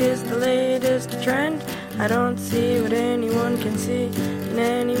back is the latest trend. I don't see what anyone can see in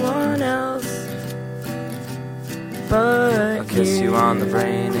anyone else but I'll kiss you on the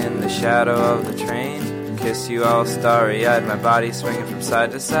brain in the shadow of the train. Kiss you all starry-eyed, my body swinging from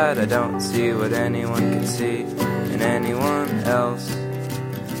side to side. I don't see what anyone can see in anyone else.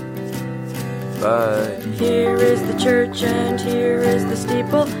 But here is the church and here is the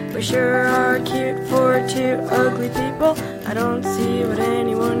steeple. We sure are cute for two ugly people. I don't see what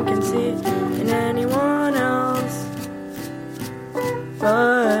anyone can see in anyone else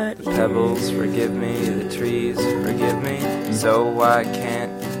but the pebbles forgive me, the trees forgive me. So why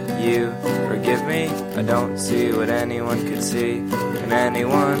can't you forgive me? I don't see what anyone could see in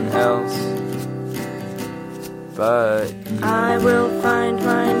anyone else but you. I will find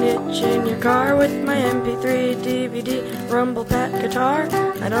my niche in your car with my MP3, DVD, rumble pack guitar.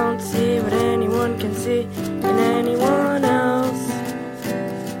 I don't see what anyone can see in anyone else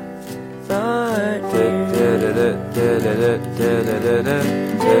but you.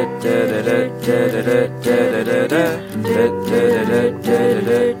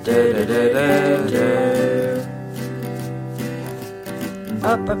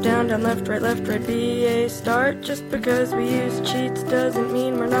 Up, up, down, down, left, right, BA, start. Just because we use cheats doesn't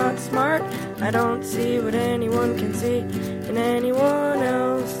mean we're not smart. I don't see what anyone can see in anyone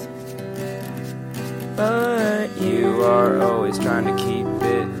else but you. You are always trying to keep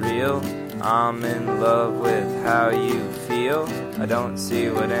it real. I'm in love with how you feel. I don't see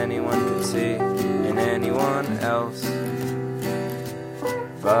what anyone can see in anyone else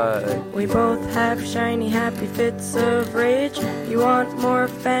but we both have shiny, happy fits of rage. You want more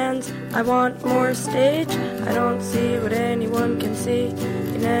fans, I want more stage. I don't see what anyone can see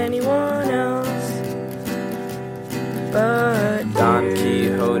in anyone else but Don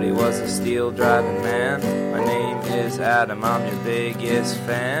Quixote was a steel-driving man. My name is Adam, I'm your biggest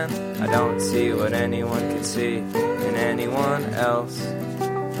fan. I don't see what anyone can see in anyone else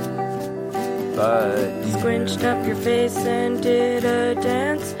but you. Squinched up your face and did a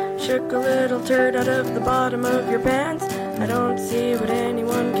dance. Shook a little turd out of the bottom of your pants. I don't see what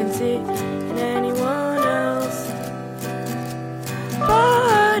anyone can see in anyone else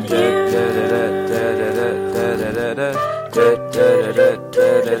but you.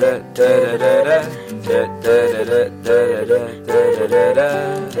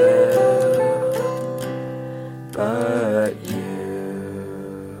 But you.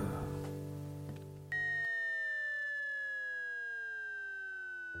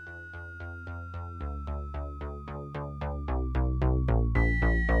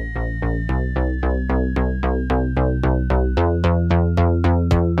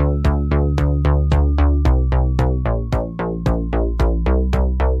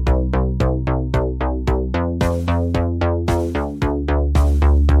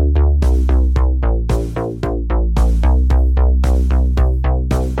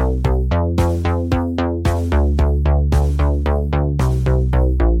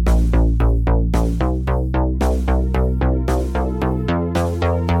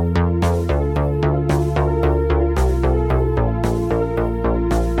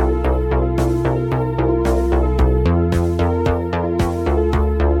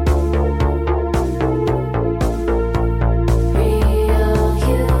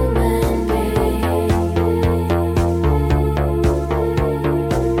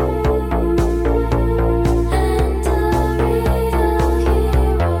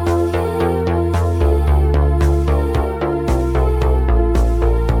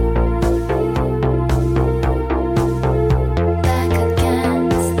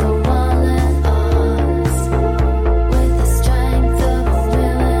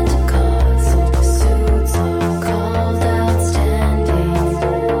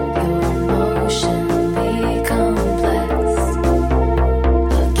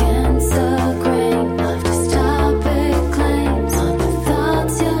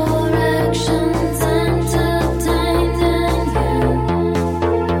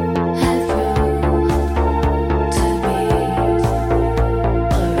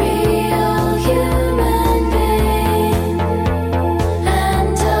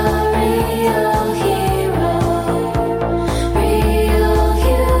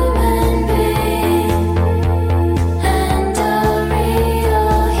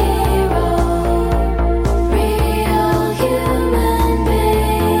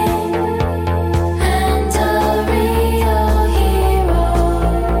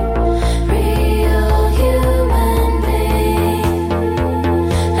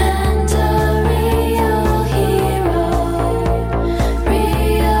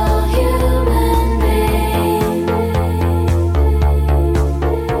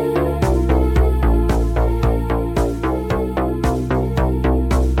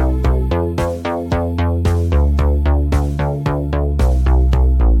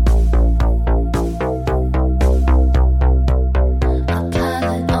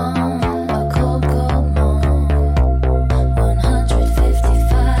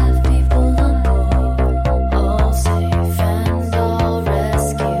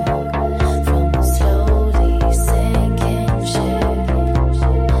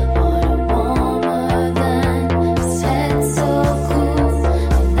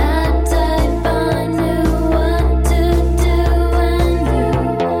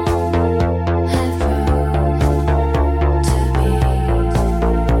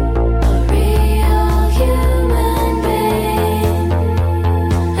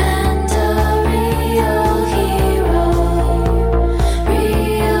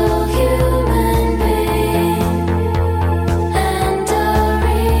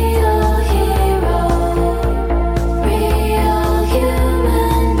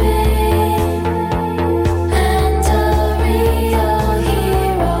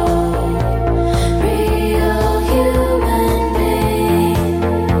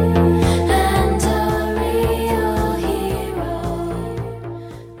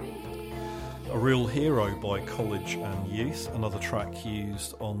 track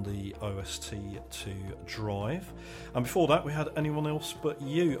used on the OST to Drive. And before that, we had Anyone Else But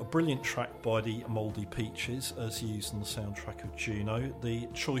You, a brilliant track by the Mouldy Peaches, as used on the soundtrack of Juno. The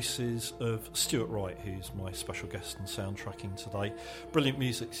choices of Stuart Wright, who's my special guest on soundtracking today. Brilliant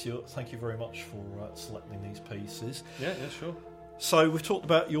music, Stuart. Thank you very much for selecting these pieces. Yeah, sure. So we've talked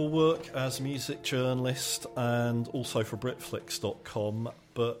about your work as a music journalist and also for Britflicks.com,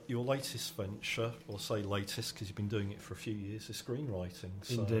 but your latest venture, well, I say latest because you've been doing it for a few years, is screenwriting.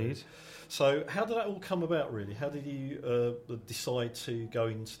 Indeed. So how did that all come about, really? How did you decide to go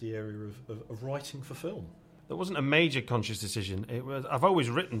into the area of writing for film? It wasn't a major conscious decision. I've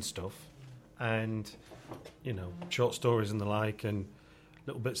always written stuff, and short stories and the like, and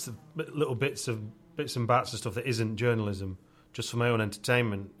bits and bats of stuff that isn't journalism, just for my own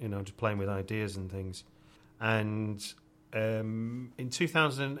entertainment. Just playing with ideas and things. And in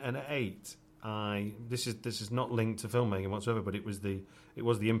 2008, this is not linked to filmmaking whatsoever, but it was the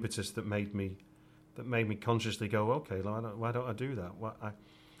impetus that made me consciously go, okay, why don't I do that?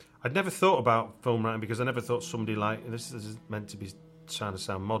 I'd never thought about film writing because I never thought somebody like this is meant to be trying to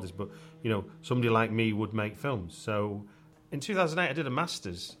sound modest, but somebody like me would make films. So in 2008, I did a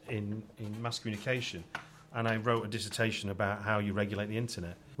master's in mass communication, and I wrote a dissertation about how you regulate the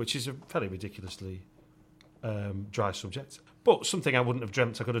internet, which is a fairly ridiculously dry subject, but something I wouldn't have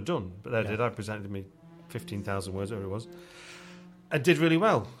dreamt I could have done. But there did. I presented me 15,000 words, whatever it was. I did really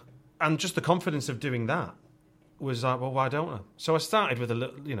well, and just the confidence of doing that was like, well, why don't I? So I started with a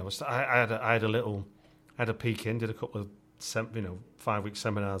little, I had a peek in, did a couple of 5-week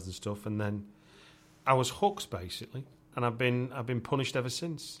seminars and stuff, and then I was hooked basically, and I've been punished ever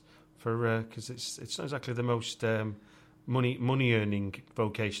since for because it's not exactly the most money earning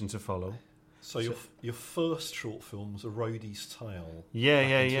vocation to follow. So your first short film was A Roadie's Tale.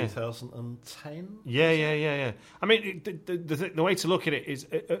 Yeah. 2010. Yeah. I mean, the way to look at it is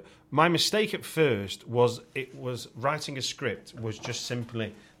my mistake at first was writing a script was just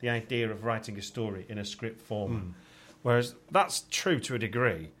simply the idea of writing a story in a script form, whereas that's true to a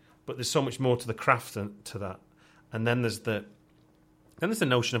degree, but there's so much more to the craft to that, and then there's the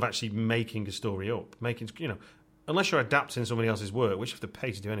notion of actually making a story up, unless you're adapting somebody else's work, which you have to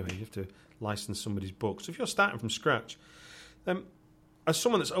pay to do anyway, you have to license somebody's book. So if you're starting from scratch, as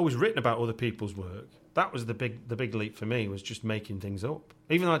someone that's always written about other people's work, that was the big leap for me, was just making things up.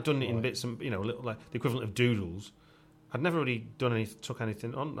 Even though I'd done it in bits and little, like the equivalent of doodles, I'd never really took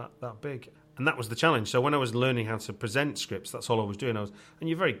anything on that big, and that was the challenge. So when I was learning how to present scripts, that's all I was doing. When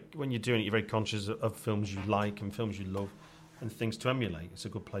you're doing it, you're very conscious of films you like and films you love and things to emulate. It's a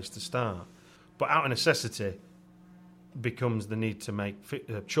good place to start. But out of necessity becomes the need to make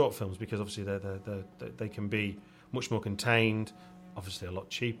short films, because obviously they can be much more contained, obviously a lot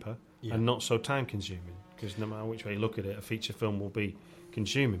cheaper, and not so time consuming, because no matter which way you look at it, a feature film will be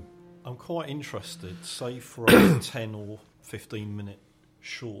consuming. I'm quite interested, say for a 10 or 15 minute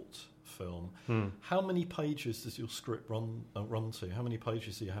short film, how many pages does your script run to? How many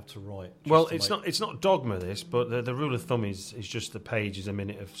pages do you have to write? Well, it's not dogma this, but the rule of thumb is just the page is a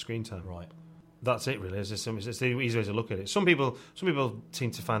minute of screen time. Right. That's it, really. It's the easy way to look at it. Some people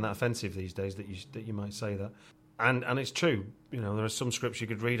seem to find that offensive these days, that you might say that, and it's true. There are some scripts you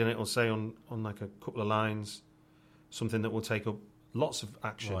could read and it'll say on like a couple of lines something that will take up lots of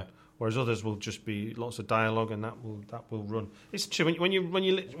action, whereas others will just be lots of dialogue, and that will run. It's true when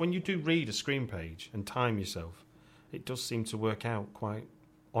you do read a screen page and time yourself, it does seem to work out quite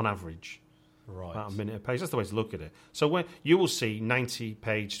on average. Right. About a minute a page. That's the way to look at it. So when you will see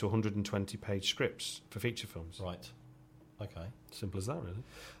 90-page to 120-page scripts for feature films. Right. Okay. Simple as that, really.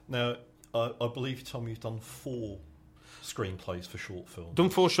 Now, I believe, Tom, you've done 4 screenplays for short films. Done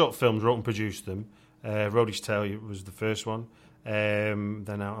 4 short films, wrote and produced them. Roadie's Tale was the first one.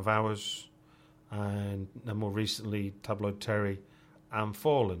 Then Out of Hours, and then more recently Tabloid Terry and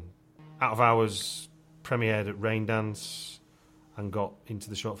Fallen. Out of Hours premiered at Rain Dance and got into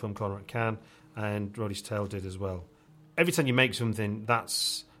the short film corner at Cannes, and Roadie's Tale did as well. Every time you make something,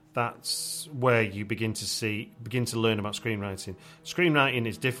 that's where you begin to learn about screenwriting. Screenwriting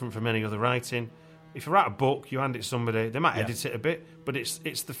is different from any other writing. If you write a book, you hand it to somebody, they might edit it a bit, but it's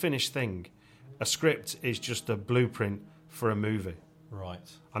the finished thing. A script is just a blueprint for a movie.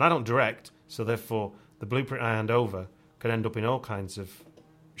 Right. And I don't direct, so therefore the blueprint I hand over could end up in all kinds of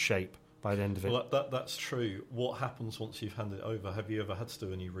shape by the end of it. Well, that's true. What happens once you've handed it over? Have you ever had to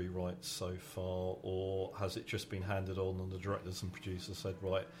do any rewrites so far, or has it just been handed on and the directors and producers said,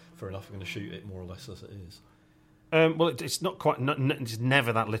 right, fair enough, I'm going to shoot it more or less as it is? Well, it's not quite. It's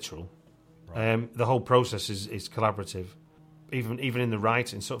never that literal. Right. The whole process is collaborative, even in the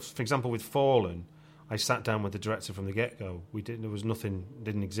writing. So, for example, with Fallen, I sat down with the director from the get-go. There was nothing,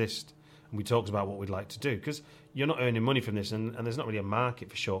 didn't exist. And we talked about what we'd like to do, because you're not earning money from this, and there's not really a market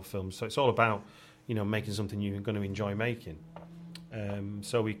for short films. So it's all about, making something you're going to enjoy making.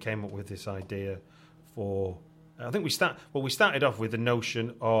 So we came up with this idea for... I think we started off with the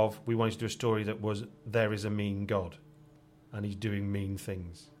notion of we wanted to do a story that was, there is a mean God, and he's doing mean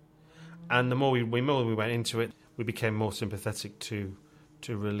things. And the more we went into it, we became more sympathetic to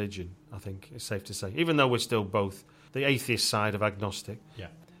religion, I think it's safe to say. Even though we're still both the atheist side of agnostic. Yeah.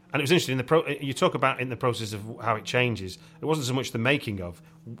 And it was interesting, you talk about in the process of how it changes, it wasn't so much the making of.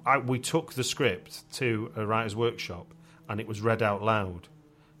 We took the script to a writer's workshop, and it was read out loud,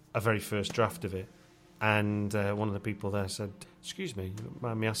 a very first draft of it. And one of the people there said, "Excuse me, you don't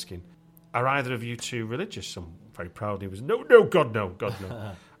mind me asking, are either of you two religious?" Some very proudly was, "No, God, no."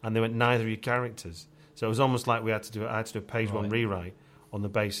 And they went, "Neither are your characters." So it was almost like I had to do a page one rewrite on the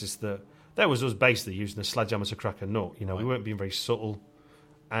basis that was us basically using a sledgehammer to crack a nut. We weren't being very subtle,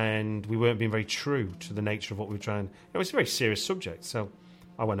 and we weren't being very true to the nature of what we were trying. It's a very serious subject, so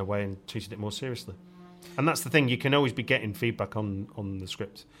I went away and treated it more seriously. And that's the thing, you can always be getting feedback on the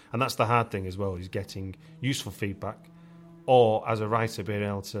script. And that's the hard thing as well, is getting useful feedback, or as a writer being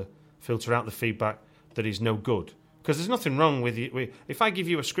able to filter out the feedback that is no good. Because there's nothing wrong with you. If I give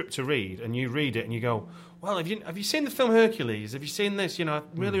you a script to read and you read it and you go, "Well, have you seen the film Hercules? Have you seen this? It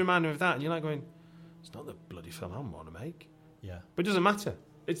really reminded me of that." And you're like going, "It's not the bloody film I want to make." Yeah. But it doesn't matter.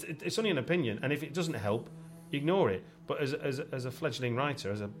 It's only an opinion, and if it doesn't help, ignore it. But as a fledgling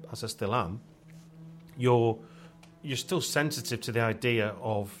writer, as I still am, you're still sensitive to the idea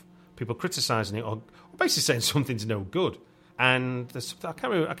of people criticising it or basically saying something's no good. And I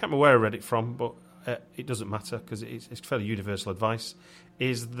can't remember where I read it from, but it doesn't matter because it's fairly universal advice,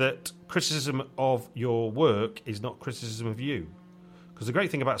 is that criticism of your work is not criticism of you. Because the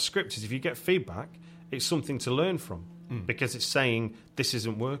great thing about a script is if you get feedback, it's something to learn from because it's saying this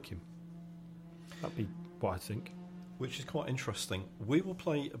isn't working. That'd be what I think. Which is quite interesting. We will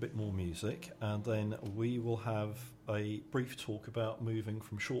play a bit more music, and then we will have a brief talk about moving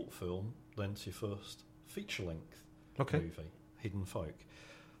from short film then to your first feature-length movie, Hidden Folk.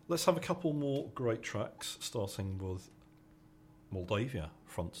 Let's have a couple more great tracks, starting with Moldavia,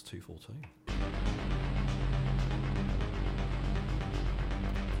 Front 214.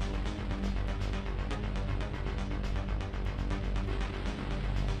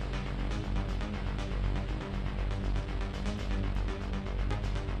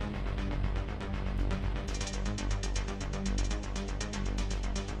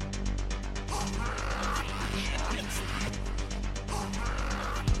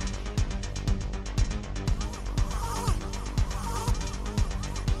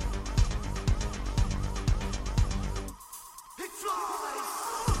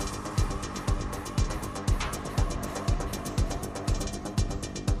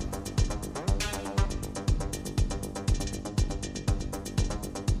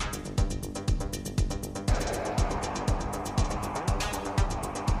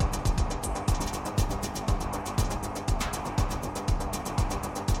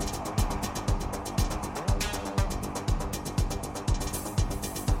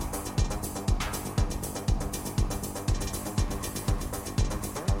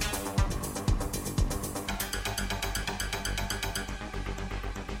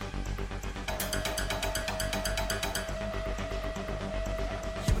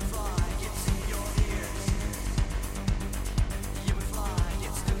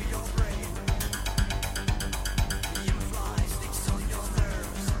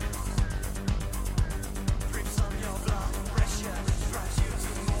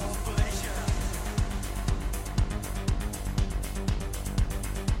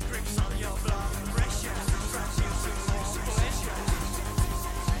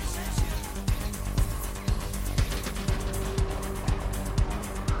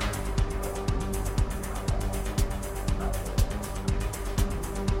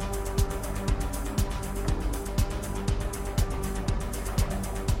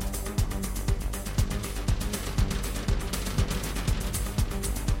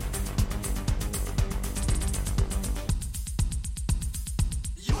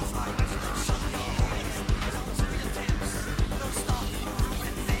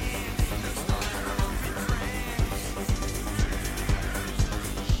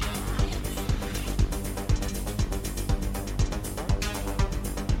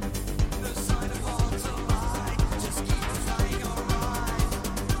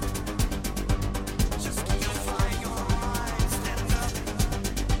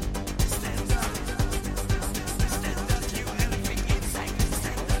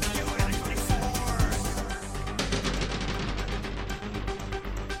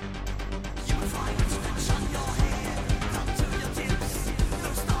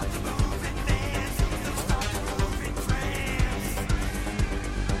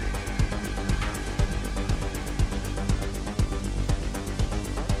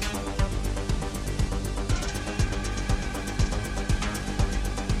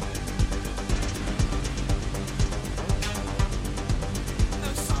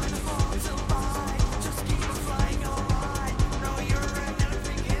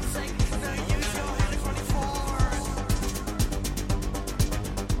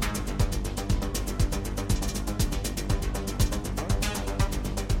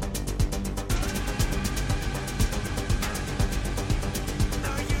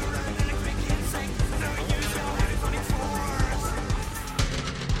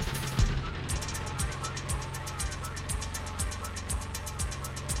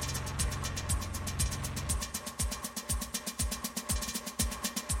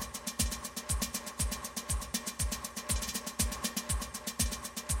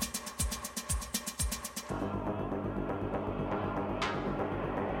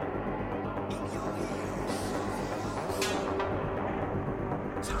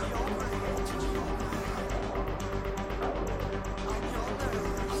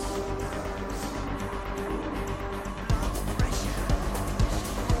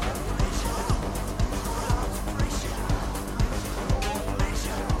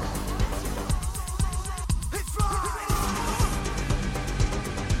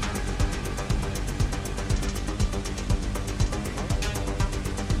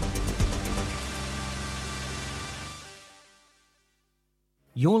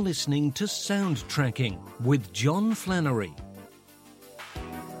 You're listening to Soundtracking with John Flannery.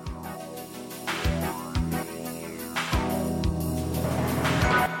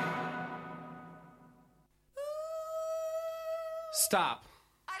 Stop.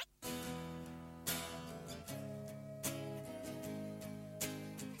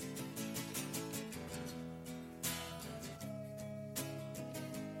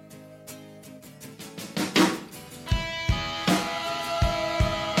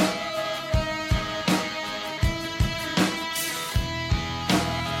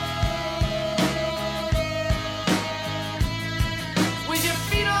 With your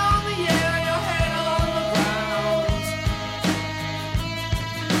feet on the air, your head on the ground.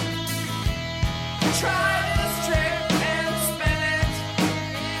 Try this trick and spin it.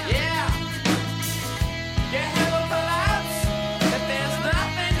 Yeah. Your head will collapse if there's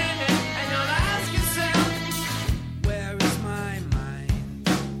nothing in it, and you'll ask yourself, where is my mind?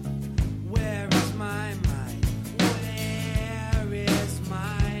 Where is my mind? Where is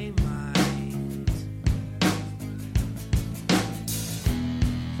my mind?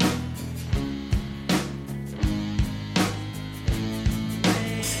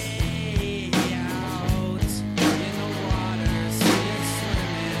 Way out in the water, see it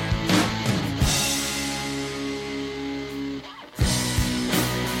swimming.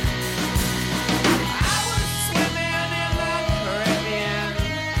 I was swimming in the Caribbean.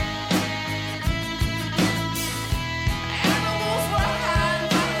 Animals were hiding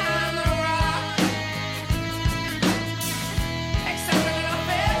behind the rock, except a little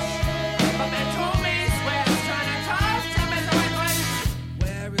fish. But they told me Swift's trying to talk to me, so I went,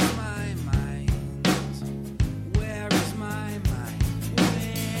 where is my mind? Where is my mind?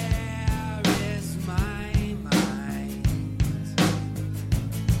 Where is my mind?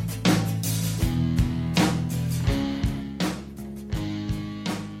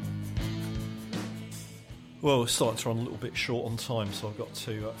 Well, we're starting to run a little bit short on time, so I've got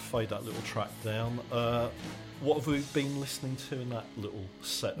to fade that little track down. What have we been listening to in that little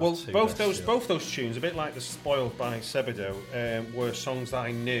set? Well, of two both there, Stuart? those tunes, a bit like the Spoiled by Sebadoh, were songs that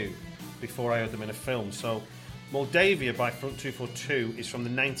I knew before I heard them in a film. So, Moldavia by Front 242 is from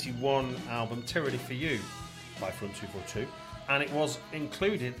the '91 album Tyranny for You by Front 242, and it was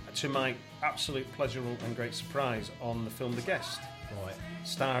included, to my absolute pleasure and great surprise, on the film The Guest. Right.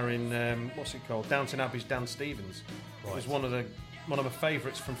 Starring what's it called? Downton Abbey's Dan Stevens. Right. It was one of my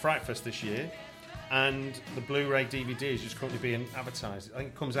favourites from Fright Fest this year, and the Blu-ray DVD is just currently being advertised. I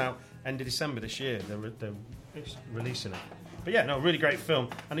think it comes out end of December this year. They're releasing it. But yeah, no, really great film,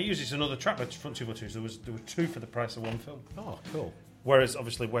 and it uses another track by Front 242. So there were two for the price of one film. Oh, cool. Whereas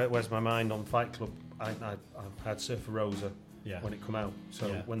obviously, Where's My Mind on Fight Club? I had Surfer Rosa when it come out. So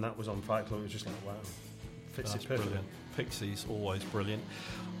when that was on Fight Club, it was just like wow, fits That's it perfectly. brilliant. Pixies, always brilliant.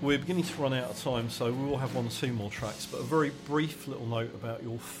 We're beginning to run out of time, so we will have one or two more tracks, but a very brief little note about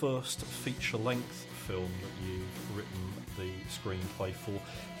your first feature-length film that you've written the screenplay for,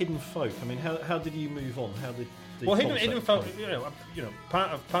 Hidden Folk. I mean, how did you move on? How did the Hidden Folk, come? you know,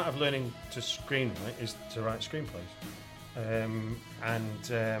 part of learning to screenwrite is to write screenplays, and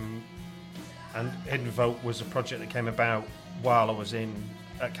Hidden Folk was a project that came about while I was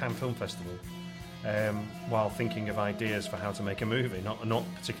at Cannes Film Festival. While thinking of ideas for how to make a movie, not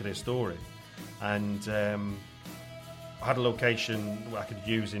particularly a story, and I had a location I could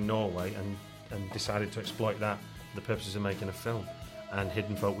use in Norway, and decided to exploit that for the purposes of making a film, and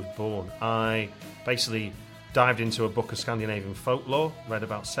Hidden Folk was born. I basically dived into a book of Scandinavian folklore, read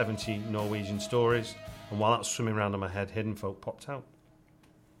about 70 Norwegian stories, and while that was swimming around in my head, Hidden Folk popped out.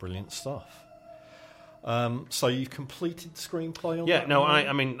 Brilliant stuff. So you've completed the screenplay on that? Yeah, no,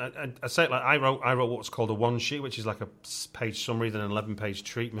 I mean, I say it like I wrote what's called a one sheet, which is like a page summary, then an 11-page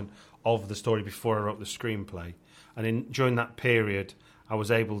treatment of the story before I wrote the screenplay. And during that period, I was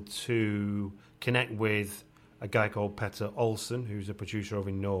able to connect with a guy called Petter Olsen, who's a producer over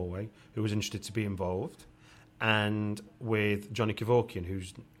in Norway, who was interested to be involved, and with Johnny Kevorkian,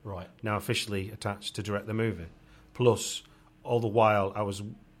 who's now officially attached to direct the movie. Plus, all the while, I was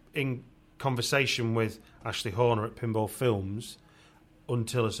in conversation with Ashley Horner at Pinball Films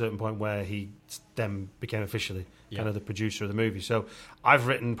until a certain point where he then became officially kind of the producer of the movie. So I've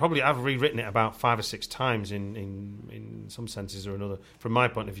rewritten it about 5 or 6 times in some senses or another. From my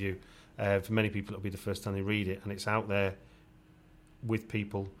point of view, for many people it'll be the first time they read it, and it's out there with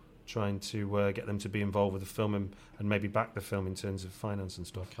people trying to get them to be involved with the film and maybe back the film in terms of finance and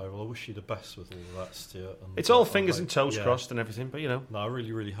stuff. Okay, well, I wish you the best with all of that, Stuart. And it's all fingers and toes crossed and everything, but you know. No, I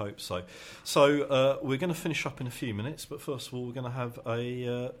really, really hope so. So we're going to finish up in a few minutes, but first of all, we're going to have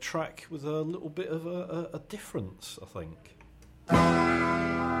a track with a little bit of a difference, I think.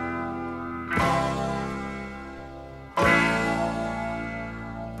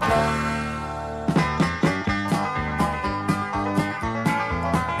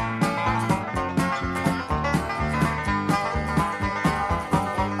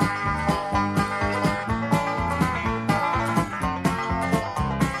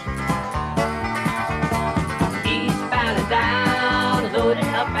 Eastbound and down, loaded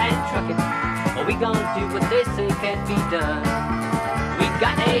up and trucking. What we gonna do what they say can't be done? We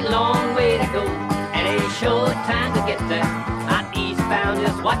got a long way to go and a short time to get there. Out eastbound,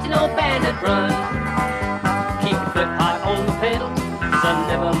 just watching old bandit run. Keep your foot hard on the pedal, son,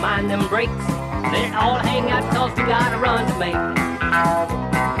 never mind them brakes. They all hang out cause we got a run to make.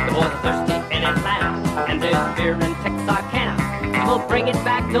 The boys are thirsty in Atlanta, and there's beer in Texarkana. We'll bring it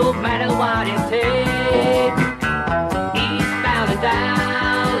back no matter what it takes. Eastbound and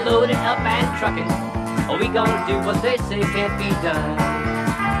down, loaded up and trucking. Oh, we gonna do what they say can't be done.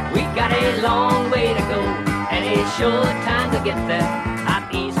 We got a long way to go and a short time to get there. I'm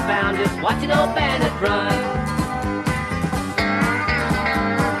eastbound, just watching old bandit run.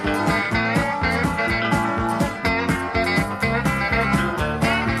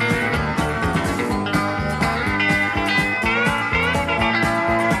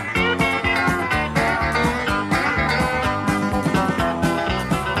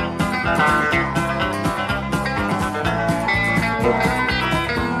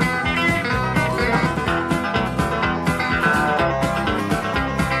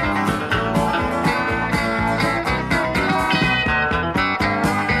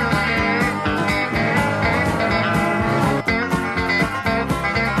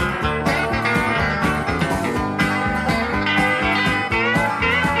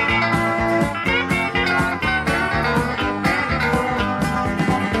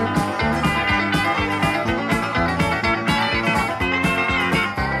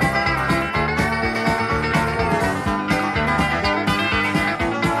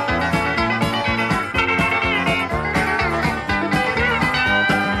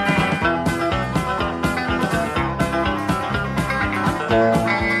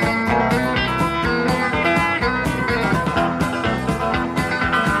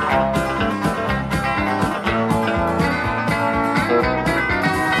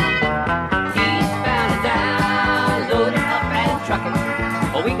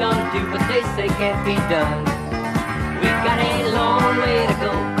 Can't be done. We've got a long way to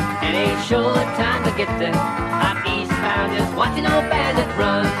go and a short time to get there. I'm eastbound, just watching old bandit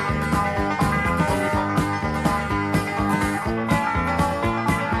run.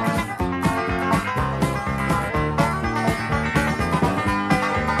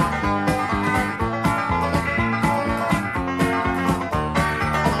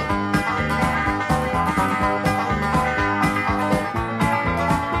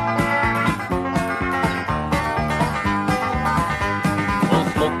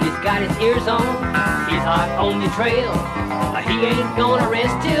 Ears on, he's hot on your trail. He ain't gonna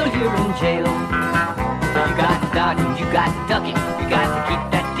rest till you're in jail. You got to dodge him, you got to duck it, you got to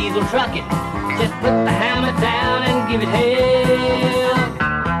keep that diesel trucking. Just put the hammer down and give it hell.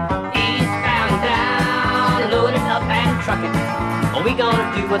 Eastbound and down, loaded up and trucking. Oh, we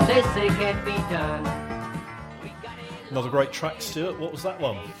gonna do what they say can't be done. Another great track, Stuart. What was that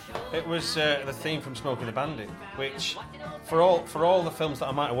one? It was the theme from Smokey the Bandit, which, for all the films that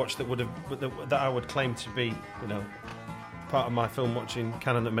I might have watched that I would claim to be, part of my film watching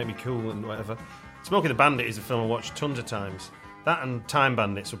canon that make me cool and whatever, Smokey the Bandit is a film I watched tons of times. That and Time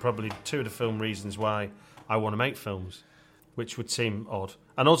Bandits are probably two of the film reasons why I want to make films, which would seem odd.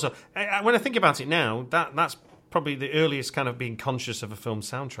 And also, when I think about it now, that's probably the earliest kind of being conscious of a film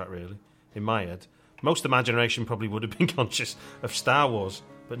soundtrack, really, in my head. Most of my generation probably would have been conscious of Star Wars,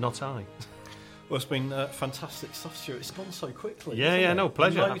 but not I. Well, it's been fantastic stuff, Stuart. It's gone so quickly. Yeah, no,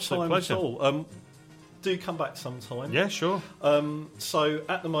 pleasure. No Absolute time pleasure. at all. Do come back sometime. Yeah, sure. So,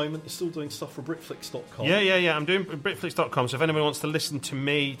 at the moment, you're still doing stuff for Britflicks.com. Yeah. I'm doing Britflicks.com, so if anyone wants to listen to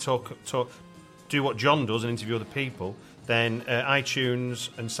me talk, do what John does and interview other people, then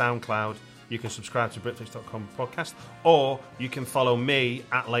iTunes and SoundCloud, you can subscribe to Britflicks.com podcast, or you can follow me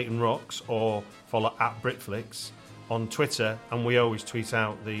at Leighton Rocks or follow at Britflicks on Twitter, and we always tweet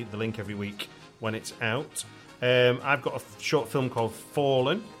out the link every week when it's out. I've got a short film called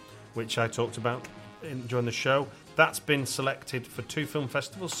Fallen, which I talked about during the show. That's been selected for 2 film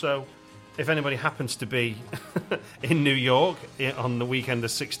festivals, so if anybody happens to be in New York on the weekend, the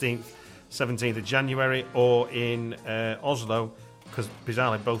 16th, 17th of January, or in Oslo, because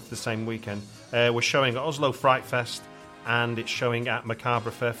bizarrely both the same weekend, we're showing at Oslo Fright Fest and it's showing at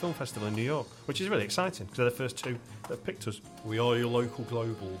Macabre Fair Film Festival in New York, which is really exciting because they're the first two that have picked us. We are your local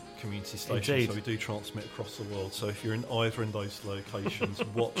global community station, Indeed. so we do transmit across the world. So if you're in either in those locations,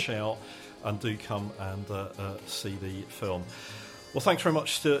 watch out and do come and see the film. Well, thanks very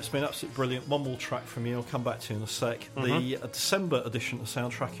much, Stuart. It's been absolutely brilliant. One more track from you. I'll come back to you in a sec. The December edition of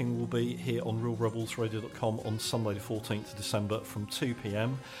Soundtracking will be here on realrebelsradio.com on Sunday the 14th of December from 2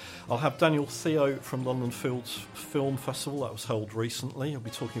 p.m. I'll have Daniel Theo from London Fields Film Festival. That was held recently. I'll be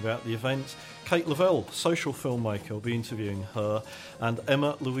talking about the event. Kate Lavelle, social filmmaker, I'll be interviewing her. And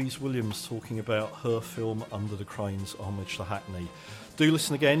Emma Louise Williams talking about her film Under the Cranes, Homage to Hackney. Do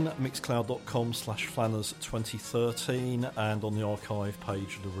listen again at mixcloud.com/Flanners2013 and on the archive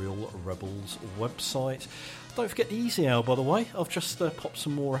page of the Real Rebels website. Don't forget the Easy Hour, by the way. I've just popped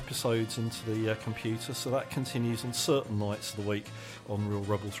some more episodes into the computer, so that continues on certain nights of the week on Real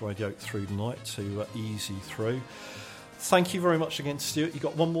Rebels Radio through the night to ease you through. Thank you very much again, Stuart. You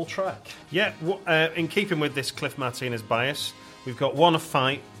got one more track? Yeah, in keeping with this Cliff Martinez bias, we've got Wanna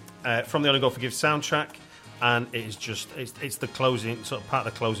Fight from the Only God Forgives soundtrack. And it is just, it's the closing, sort of part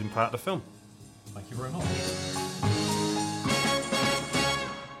of the closing part of the film. Thank you very much.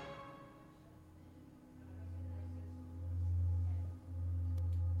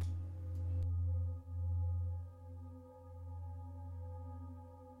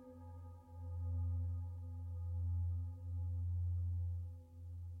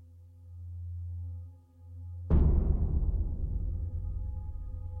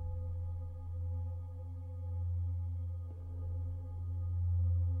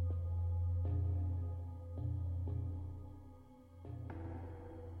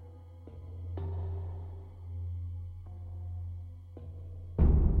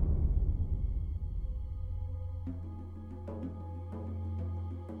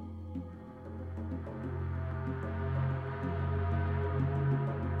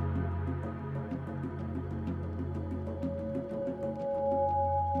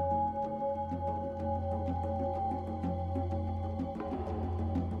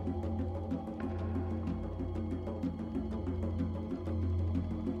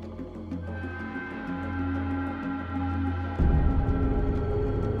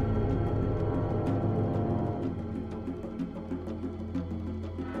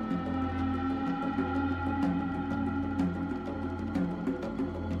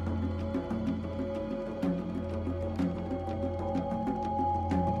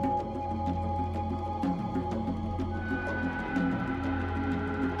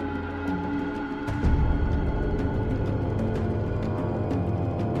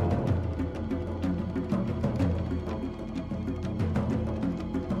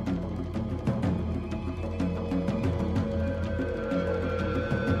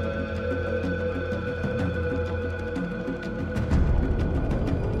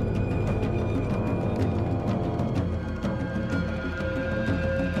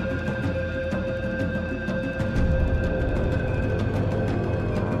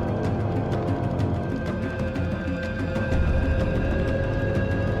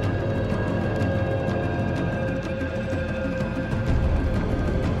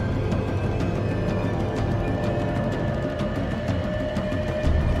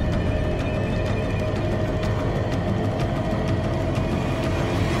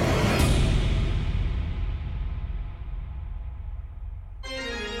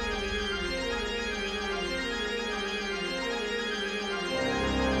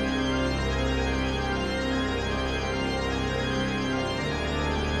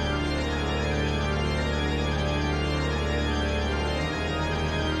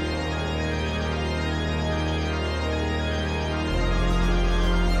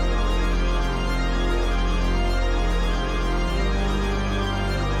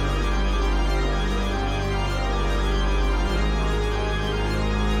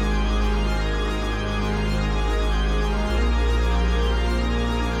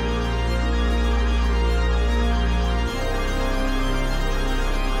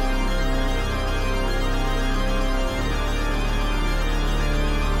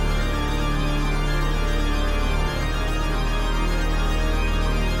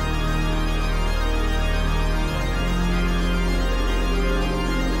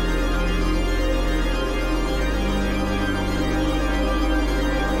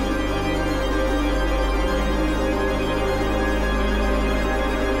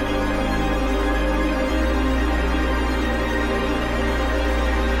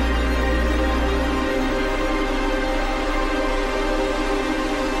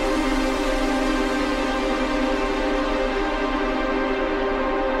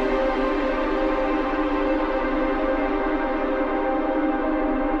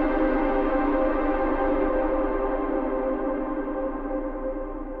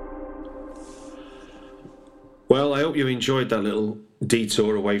 Well, I hope you enjoyed that little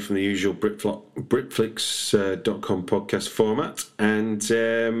detour away from the usual Britflicks.com podcast format, and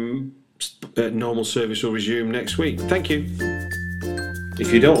normal service will resume next week. Thank you.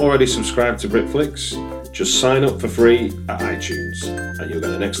 If you don't already subscribe to Britflicks, just sign up for free at iTunes, and you'll get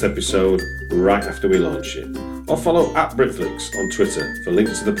the next episode right after we launch it. Or follow at Britflicks on Twitter for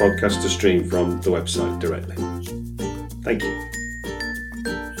links to the podcast to stream from the website directly. Thank you.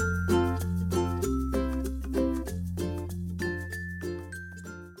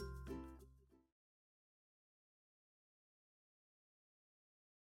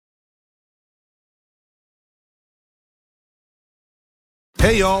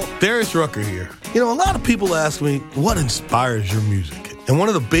 Hey y'all, Darius Rucker here. You know, a lot of people ask me, what inspires your music? And one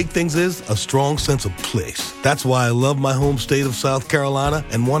of the big things is a strong sense of place. That's why I love my home state of South Carolina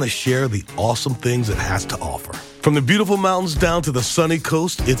and want to share the awesome things it has to offer. From the beautiful mountains down to the sunny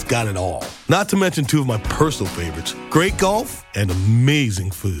coast, it's got it all. Not to mention two of my personal favorites, great golf and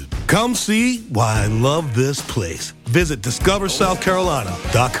amazing food. Come see why I love this place. Visit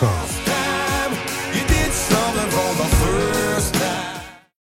discoversouthcarolina.com.